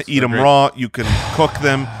you onions. can eat them raw. You can cook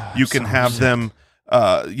them. You can have them,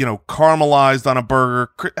 caramelized on a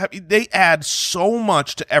burger. They add so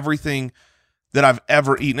much to everything that I've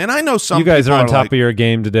ever eaten. And I know some you guys are on top of your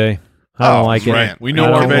game today. I don't like it. Man. We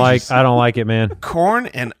know our veggies. I don't like it, man. Corn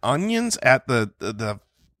and onions at the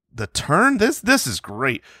turn. This is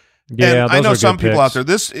great. Yeah, and I know some people out there.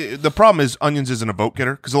 The problem is onions isn't a vote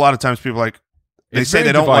getter because a lot of times people they say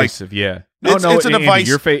they don't divisive, like. Yeah, it's a device.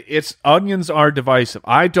 It's onions are divisive.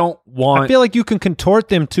 I don't want. I feel like you can contort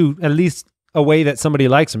them to at least a way that somebody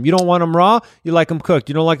likes them. You don't want them raw. You like them cooked.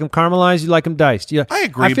 You don't like them caramelized. You like them diced. I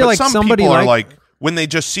agree. I feel like some people are like when they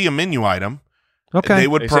just see a menu item. Okay, they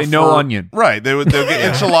would prefer say no onion. Right. They'll get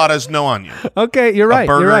enchiladas, no onion. Okay, you're right. A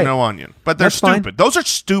burger, you're right. no onion. But they're stupid. Fine. Those are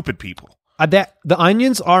stupid people. The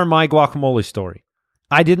onions are my guacamole story.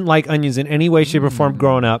 I didn't like onions in any way, shape, or form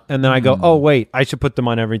growing up, and then I go, oh wait, I should put them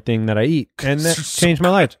on everything that I eat, and that changed my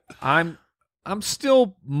life. I'm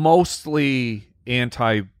still mostly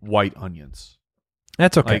anti-white onions.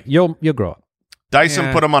 That's okay. You'll grow up. Dice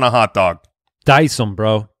them, put them on a hot dog. Dice them,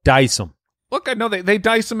 bro. Dice them. Look, I know they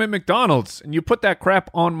dice them at McDonald's, and you put that crap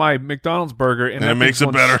on my McDonald's burger, and it makes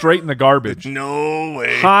it better. Straight in the garbage. No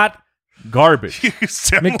way. Hot Garbage. You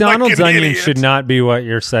sound McDonald's like an onion idiot. should not be what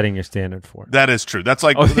you're setting your standard for. That is true. That's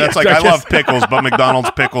like Oh, yeah, I love pickles, but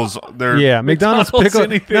McDonald's pickles, they're Yeah, McDonald's McDonald's pickle.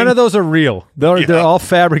 anything. None of those are real. They're all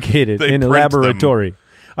fabricated They in a print them. laboratory.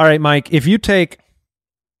 All right, Mike. If you take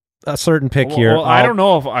a certain pick here, Well, I don't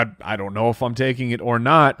know if I don't know if I'm taking it or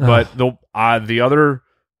not, but the other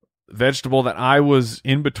vegetable that I was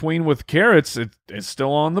in between with carrots, it's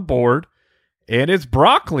still on the board, and it's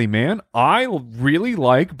broccoli, man. I really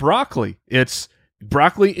like broccoli.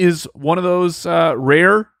 Broccoli is one of those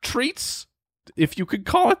rare treats, if you could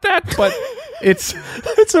call it that, but it's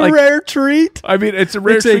It's a like- rare treat. I mean, it's a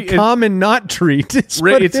rare It's treat. a common not treat. It's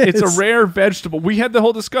It's a rare vegetable. We had the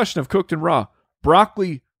whole discussion of cooked and raw.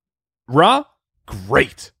 Broccoli raw,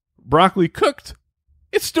 great. Broccoli cooked,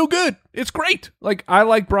 it's still good. It's great. Like, I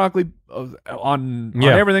like broccoli on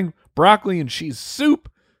everything. Broccoli and cheese soup.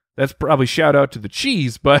 That's probably shout out to the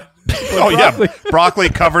cheese, but oh yeah, broccoli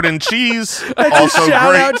covered in cheese. Also Shout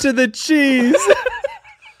great. out to the cheese.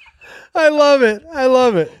 I love it. I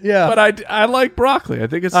love it. Yeah. but I like broccoli. I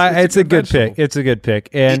think it's a good vegetable. pick. It's a good pick.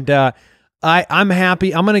 And I'm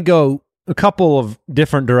happy. I'm going to go a couple of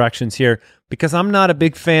different directions here because I'm not a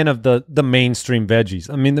big fan of the mainstream veggies.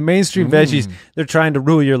 I mean, the mainstream veggies, they're trying to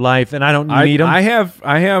rule your life, and I don't need them. I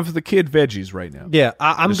have the kid veggies right now. Yeah,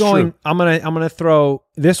 I'm It's going. true. I'm gonna throw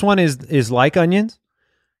this one is like onions.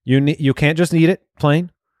 You can't just eat it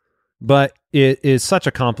plain, but it is such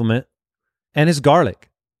a compliment, and it's garlic.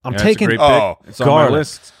 I'm Yeah, it's a taking great Oh, pick. It's on garlic. my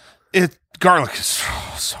list. Garlic is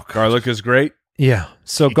so good. Garlic is great. yeah.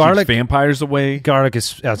 So It garlic keeps vampires away. garlic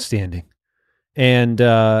is outstanding, and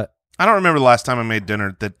I don't remember the last time I made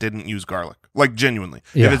dinner that didn't use garlic. Like, genuinely.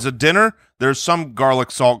 Yeah. If it's a dinner, there's some garlic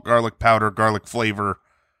salt, garlic powder, garlic flavor.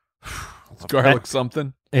 Garlic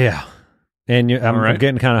something. yeah, and I'm All right.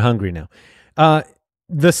 getting kind of hungry now.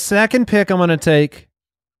 The second pick I'm gonna take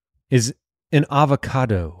is an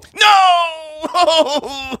avocado. No!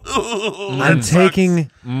 I'm taking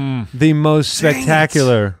the most Dang it.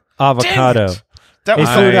 spectacular avocado. That A was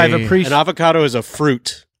food I've An appreciated. avocado is a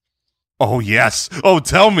fruit. Oh, yes. Oh,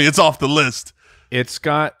 tell me. It's off the list. It's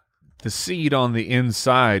got the seed on the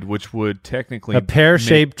inside, which would technically A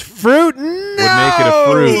pear-shaped fruit. would make it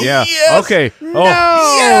a fruit. Yeah. Yes. Okay. Oh,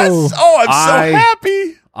 Yes! Oh, I'm so I-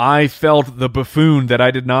 happy. I felt the buffoon that I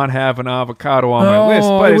did not have an avocado on my list,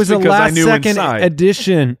 but it it's was a because I last knew second inside.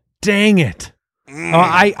 addition. Dang it. Oh,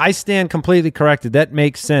 I stand completely corrected. That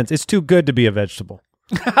makes sense. It's too good to be a vegetable.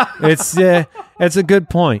 It's a good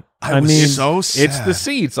point. I was mean, so sad. It's the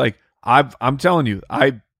seeds. Like I'm telling you,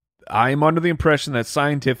 I am under the impression that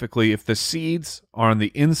scientifically, if the seeds are on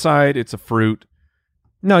the inside, it's a fruit.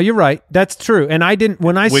 no, you're right. That's true. And I didn't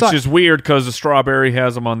when I Which saw. is weird because the strawberry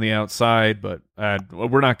has them on the outside, but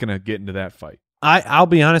we're not going to get into that fight. I'll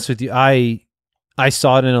be honest with you. I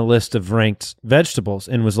saw it in a list of ranked vegetables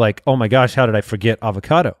and was like, oh my gosh, how did I forget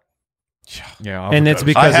avocado? Yeah, And it's avocados.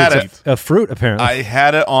 because I had it's a fruit, apparently. I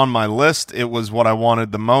had it on my list. It was what I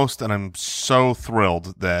wanted the most, and I'm so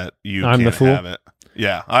thrilled that you I'm the can't fool? have it.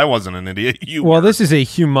 Yeah, I wasn't an idiot. You well, were. this is a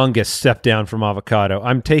humongous step down from avocado.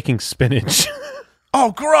 I'm taking spinach.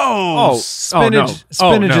 Oh, gross. Spinach is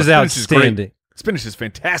Spinach is outstanding. great. Spinach is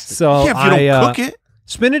fantastic. So yeah, if you don't cook it.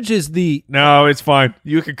 Spinach is the No, it's fine.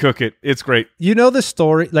 You can cook it. It's great. you know the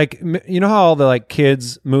story like you know how all the like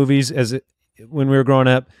kids movies when we were growing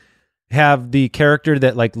up have the character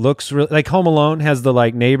that like looks really like Home Alone has the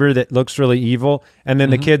like neighbor that looks really evil and then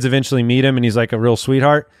the kids eventually meet him and he's like a real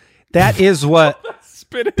sweetheart. That is what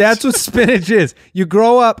Spinach. that's what spinach is. You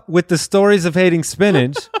grow up with the stories of hating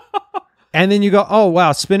spinach. And then you go, oh,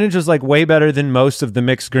 wow, spinach is like way better than most of the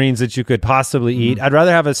mixed greens that you could possibly eat. I'd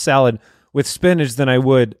rather have a salad with spinach than I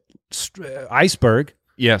would iceberg.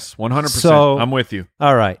 Yes, 100%. So- I'm with you.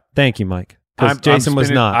 All right. Thank you, Mike. Because I'm Jason was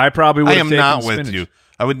spinach- not. I probably would I have am taken not with spinach. you.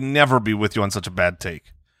 I would never be with you on such a bad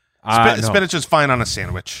take. No. Spinach is fine on a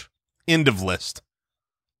sandwich. End of list.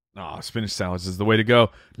 No, spinach salads is the way to go.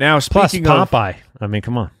 Now, Plus speaking of Popeye. I mean,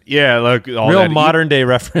 come on. yeah, look, all Real that modern day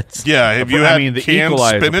reference. Yeah, have you I had mean, the canned E. coli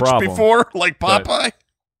is a spinach problem, before, like but- Popeye?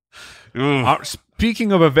 Ugh.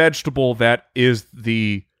 Speaking of a vegetable that is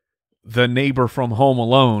the neighbor from Home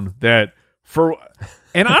Alone that for,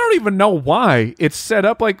 and I don't even know why it's set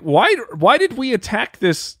up like why did we attack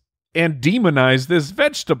this and demonize this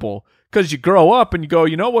vegetable? Because you grow up and you go,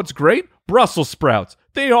 you know what's great? Brussels sprouts.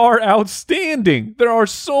 They are outstanding. There are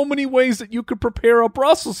so many ways that you could prepare a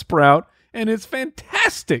Brussels sprout, and it's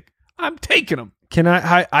fantastic. I'm taking them. Can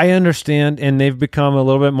I understand, and they've become a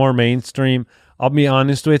little bit more mainstream. I'll be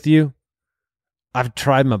honest with you. I've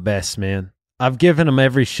tried my best, man. I've given them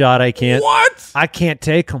every shot I can. What? I can't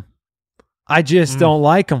take them. I just don't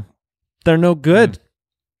like them. They're no good.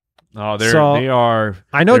 Oh, they are.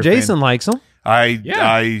 I know Jason likes them.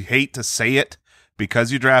 I hate to say it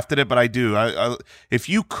because you drafted it, but I do. If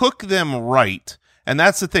you cook them right, and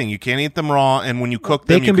that's the thing, you can't eat them raw, and when you cook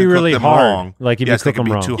them, they can you be really cook them hard. wrong. Like if yes, you cook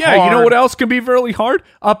them wrong. Too Yeah, hard. you know what else can be really hard?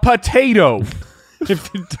 A potato.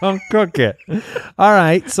 If you don't cook it. All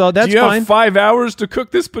right, so that's Do you fine. have 5 hours to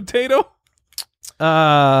cook this potato?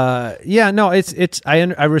 Yeah, no, it's I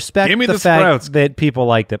respect Give me the the fact sprouts. that people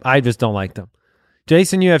like them. I just don't like them.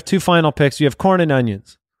 Jason, you have 2 final picks. You have corn and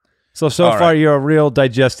onions. So All far right. you're a real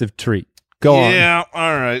digestive treat. Go on. Yeah,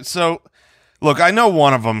 all right. So, look, I know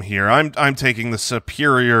one of them here. I'm taking the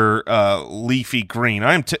superior leafy green.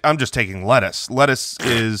 I'm just taking lettuce. Lettuce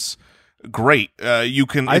is great. You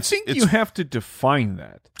can. I think you have to define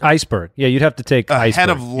that. Iceberg. Yeah, you'd have to take a iceberg. head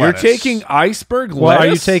of You're lettuce. taking iceberg Well, lettuce? are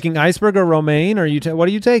you taking iceberg or romaine? Or what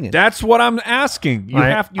are you taking? That's what I'm asking. You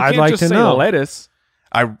I'd can't like just to say know. lettuce.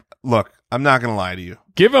 Look, I'm not going to lie to you.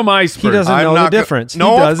 Give him iceberg. He doesn't I'm know the not gonna- difference.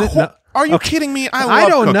 No, he doesn't. of course. Are you kidding me? I love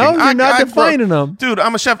don't cooking. know. You're not I defining them. Dude,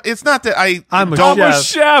 I'm a chef. It's not that I'm a I'm a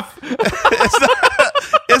chef. chef.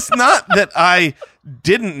 It's not that I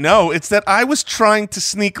didn't know. It's that I was trying to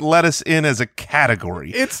sneak lettuce in as a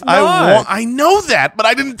category. It's not. I know that, but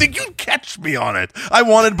I didn't think you'd catch me on it. I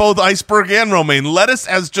wanted both iceberg and romaine. Lettuce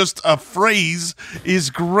as just a phrase is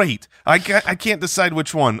great. I can't decide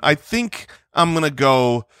which one. I think I'm gonna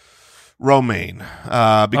go romaine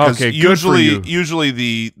because Okay, good for you. usually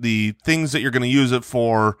the things that you're going to use it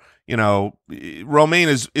for, romaine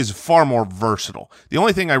is far more versatile. The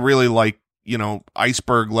only thing I really like,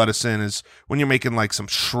 iceberg lettuce in is when you're making like some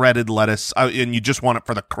shredded lettuce and you just want it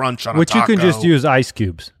for the crunch on Which a taco. you can just use ice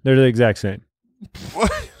cubes. They're the exact same.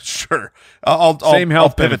 Sure. I'll Same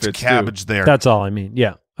health pivot to benefits, too. cabbage there. That's all I mean.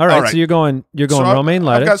 Yeah. All right. All right. So you're going So romaine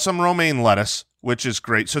lettuce. I've got some romaine lettuce, which is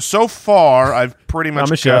great. So far I've pretty much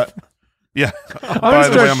I'm a chef. Yeah. I'm By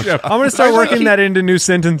the way, going to start working that into new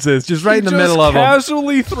sentences, just right in the middle of them.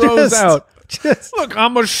 Casually throws out. Just, Look,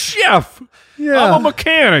 I'm a chef. yeah. I'm a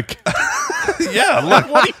mechanic. yeah, look.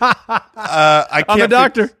 I can't I'm a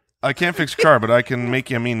doctor. I can't fix your car, but I can make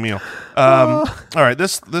you a mean meal. All right,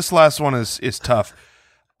 this last one is tough.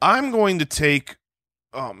 I'm going to take.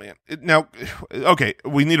 Oh man! Now, okay,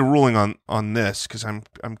 we need a ruling on this because I'm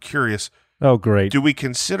curious. Oh, great. Do we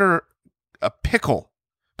consider a pickle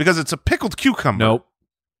because it's a pickled cucumber? Nope.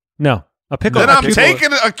 No. A pickle. Then a I'm pickle- taking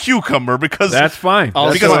a cucumber because That's fine.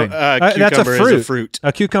 Also, That's fine. that's a cucumber fruit. is a fruit.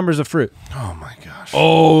 A cucumber's a fruit. oh my gosh.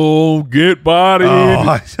 Oh, get bodied.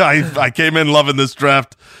 Oh, I came in loving this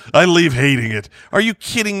draft. I leave hating it. Are you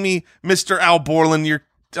kidding me, Mr. Al Borland? You're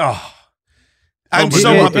I'm but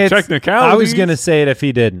so you want the It's- technicalities. I was going to say it if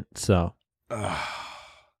he didn't. So.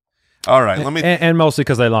 all right. Let me. And mostly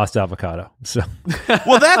because I lost avocado. So.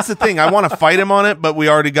 Well, that's the thing. I want to fight him on it, but we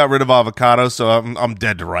already got rid of avocado, so I'm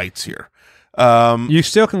dead to rights here. You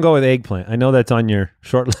still can go with eggplant. I know that's on your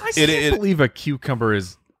short list. I can't believe a cucumber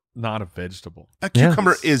is not a vegetable. A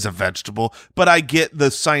cucumber is a vegetable, but I get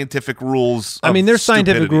the scientific rules. I mean, there's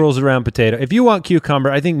scientific stupidity. rules around potato. If you want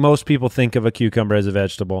cucumber, I think most people think of a cucumber as a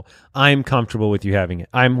vegetable. I'm comfortable with you having it.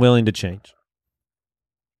 I'm willing to change.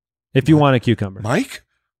 If you want a cucumber. Mike?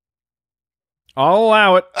 I'll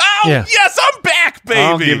allow it. Oh, Yeah. yes, I'm back, baby.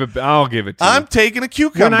 I'll give it to I'm you. taking a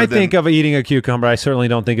cucumber. When I then, think of eating a cucumber, I certainly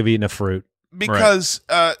don't think of eating a fruit. because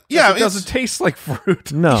Yeah, yeah, it doesn't taste like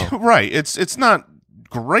fruit. No. right. It's not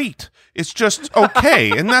great. It's just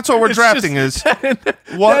okay, and that's what we're It's drafting just- is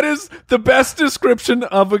what That is the best description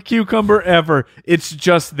of a cucumber ever. It's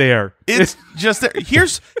just there. it's just there.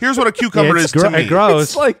 Here's what a cucumber It's is to me. It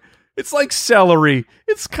grows. It's like celery.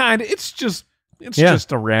 It's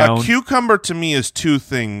just around. A cucumber to me is two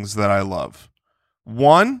things that I love.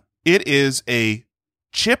 One, it is a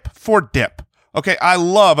chip for dip. Okay, I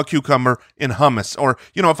love a cucumber in hummus, or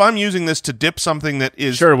if I'm using this to dip something that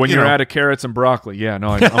is Sure, when you're know, out of carrots and broccoli. Yeah, no,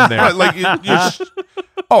 I'm there. right, like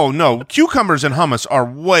oh no, cucumbers and hummus are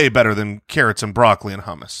way better than carrots and broccoli and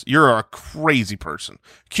hummus. You're a crazy person.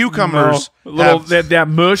 Cucumbers, No, little have-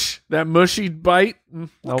 that mushy bite. what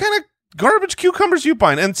Nope. kind of garbage cucumbers you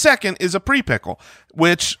buying? And second is a pre-pickle,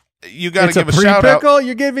 which you got to It's a give a shout out. pre-pickle?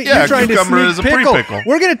 You're giving. Yeah, you're trying to cucumber sneak is a pickle. pre-pickle.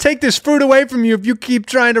 We're going to take this fruit away from you if you keep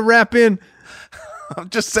trying to wrap in. I'm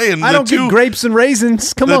just saying. I don't get grapes and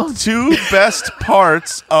raisins. Come the on. two best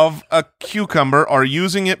parts of a cucumber are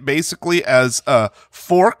using it basically as a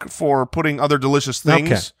fork for putting other delicious things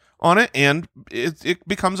Okay. on it, and it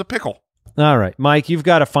becomes a pickle. All right, Mike, you've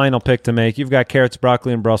got a final pick to make. You've got carrots,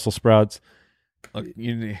 broccoli, and Brussels sprouts. Look,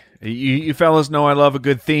 you fellas know I love a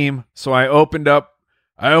good theme, so I opened up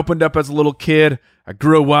as a little kid. I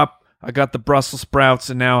grew up. I got the Brussels sprouts,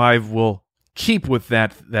 and now I will keep with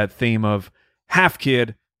that theme of half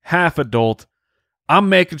kid, half adult. I'm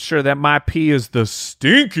making sure that my pee is the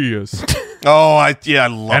stinkiest. Oh, I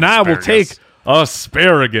love and I will asparagus. take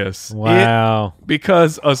asparagus. Wow.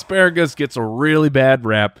 Because asparagus gets a really bad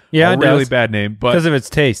rap. Yeah, a it really does. bad name. But Because of its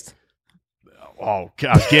taste. oh,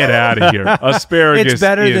 God, get out of here. Asparagus. It's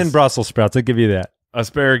better is, than Brussels sprouts. I'll give you that.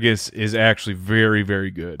 Asparagus is actually very, very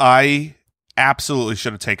good. I absolutely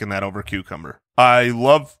should have taken that over cucumber. I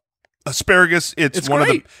love asparagus. It's one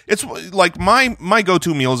great. of the. It's like my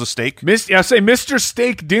go-to meal is a steak. I say Mr.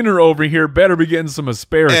 Steak Dinner over here better be getting some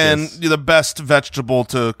asparagus. And the best vegetable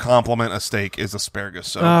to complement a steak is asparagus.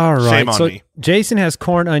 So All right. shame on so me. Jason has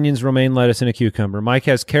corn, onions, romaine lettuce, and a cucumber. Mike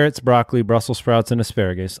has carrots, broccoli, Brussels sprouts, and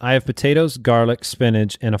asparagus. I have potatoes, garlic,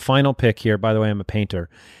 spinach, and a final pick here. By the way, I'm a painter.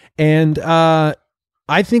 And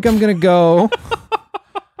I think I'm going to go...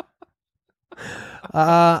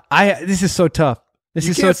 This is so tough. This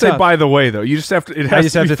you is can't so say tough. by the way, though. You just have to. It has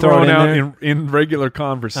just to have be to throw thrown it in out there? in regular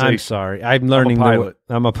conversation. I'm sorry. I'm learning. pilot.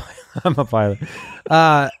 I'm a pilot.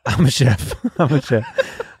 I'm a chef. I'm a chef.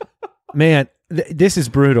 Man, this is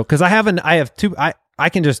brutal because I have two. I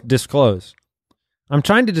can just disclose. I'm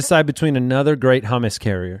trying to decide between another great hummus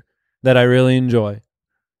carrier that I really enjoy,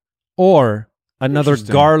 or another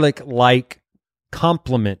Interesting. garlic-like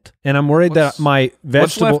compliment, and I'm worried that my What's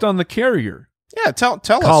vegetable left on the carrier? Yeah, tell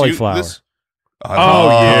cauliflower. us. I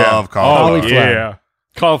love cauliflower. Cauliflower.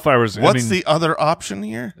 Cauliflower's. What's the other option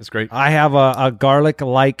here? That's great. I have a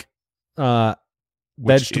garlic-like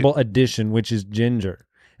vegetable addition, which is ginger.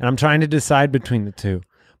 And I'm trying to decide between the two.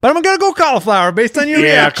 But I'm going to go cauliflower based on your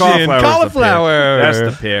reaction. Cauliflower. That's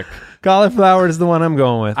the pick. Cauliflower is the one I'm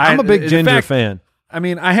going with. I'm a big in ginger fact, fan. I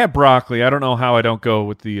mean, I have broccoli. I don't know how I don't go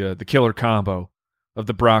with the killer combo of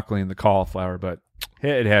the broccoli and the cauliflower, but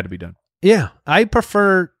it had to be done. Yeah, I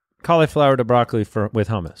prefer cauliflower to broccoli with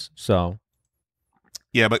hummus. So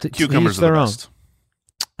Yeah, but To cucumbers each are the their own. best.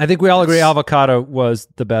 I think we all agree avocado was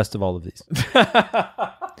the best of all of these.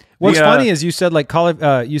 What's funny is you said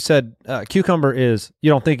cucumber is,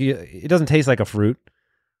 you don't think it doesn't taste like a fruit.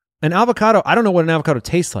 An avocado, I don't know what an avocado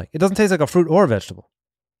tastes like. It doesn't taste like a fruit or a vegetable.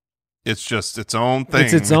 It's just its own thing.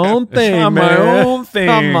 It's its own thing, on my man. own thing.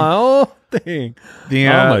 On my own thing.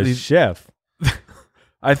 I'm a chef.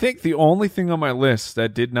 I think the only thing on my list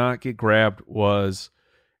that did not get grabbed was,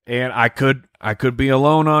 and I could be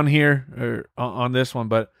alone on here or on this one,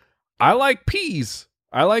 but I like peas.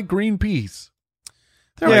 I like green peas.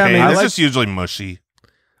 They're Yeah, okay. I mean, It's I just usually mushy.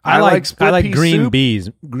 I like split pea green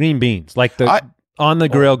soup. green beans. Like the on the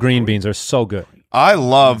grill green beans are so good. I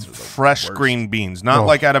love fresh green beans, not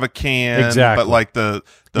like out of a can, Exactly. but like the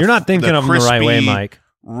You're not thinking of them the right way, crispy, Mike.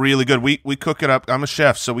 Really good. We cook it up. I'm a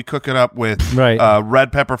chef, so we cook it up with Right.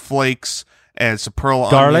 Red pepper flakes and some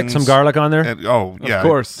pearl Garlic, onions. some garlic on there. And, yeah, Of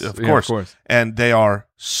course. of Yeah, course, of course. And they are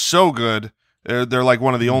so good. They're like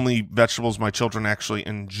one of the only vegetables my children actually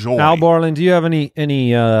enjoy. Al Borland, do you have any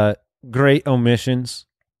great omissions?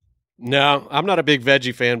 No, I'm not a big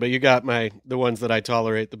veggie fan, but you got the ones that I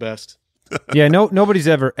tolerate the best. Yeah, nobody's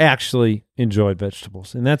ever actually enjoyed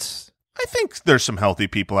vegetables, and that's I think there's some healthy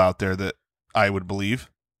people out there that I would believe.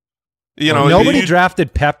 You well, know, nobody you-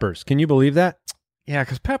 drafted peppers. Can you believe that? Yeah,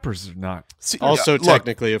 because peppers are not. See, Also, look,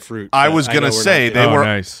 technically a fruit. I but was know gonna we're say not they there. were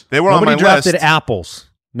nice. they were Nobody on my drafted list. apples.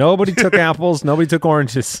 Nobody took apples. Nobody took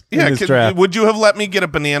oranges in this draft. Would you have let me get a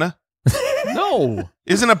banana? No.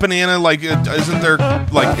 Isn't a banana like? Isn't there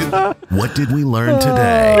like? What did we learn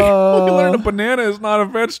today? We learned a banana is not a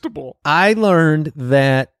vegetable. I learned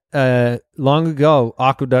that long ago,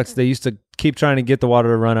 aqueducts, they used to keep trying to get the water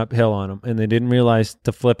to run uphill on them, and they didn't realize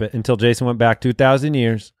to flip it until Jason went back 2,000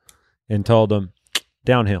 years and told them,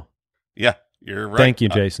 downhill. Yeah, you're right. Thank you,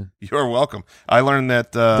 Jason, You're welcome. I learned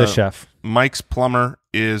that the chef. Mike's plumber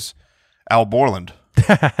is Al Borland.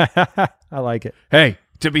 I like it. Hey,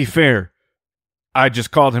 to be fair, I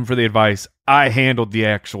just called him for the advice. I handled the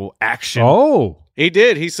actual action. Oh, He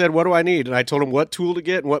did. He said, "What do I need?" And I told him what tool to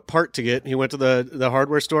get and what part to get. He went to the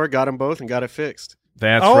hardware store, got them both, and got it fixed.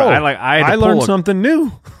 That's right. I learned something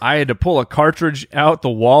new. I had to pull a cartridge out the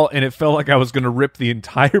wall, and it felt like I was going to rip the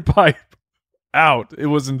entire pipe out. It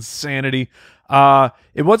was insanity.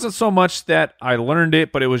 It wasn't so much that I learned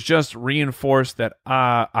it, but it was just reinforced that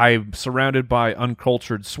I'm surrounded by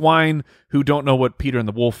uncultured swine who don't know what Peter and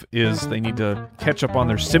the Wolf is. They need to catch up on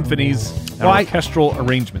their symphonies and orchestral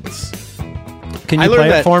arrangements. Can I you learned play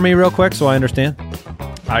it that- for me real quick so I understand?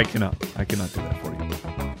 I cannot do that for you.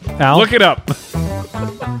 Al? Look it up.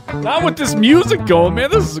 Not with this music going,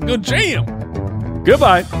 man. This is a good jam.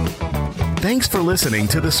 Goodbye. Thanks for listening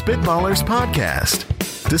to the Spitballers Podcast.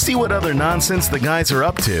 To see what other nonsense the guys are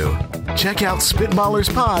up to, check out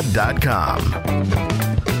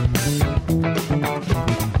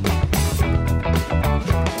SpitballersPod.com.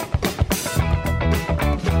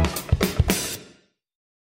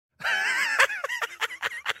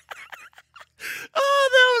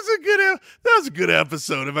 a good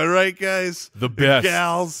episode. Am I right, guys? The best.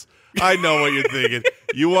 Gals. I know what you're thinking.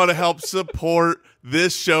 You want to help support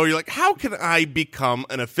this show. You're like, how can I become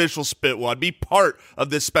an official Spitwad, be part of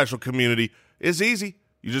this special community? It's easy.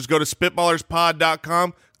 You just go to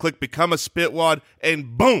spitballerspod.com, click Become a Spitwad,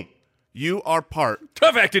 and boom, you are part.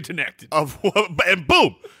 Tough acted connected. And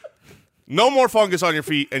boom, no more fungus on your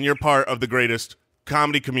feet, and you're part of the greatest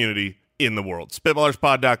comedy community in the world.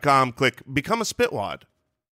 Spitballerspod.com, click Become a Spitwad.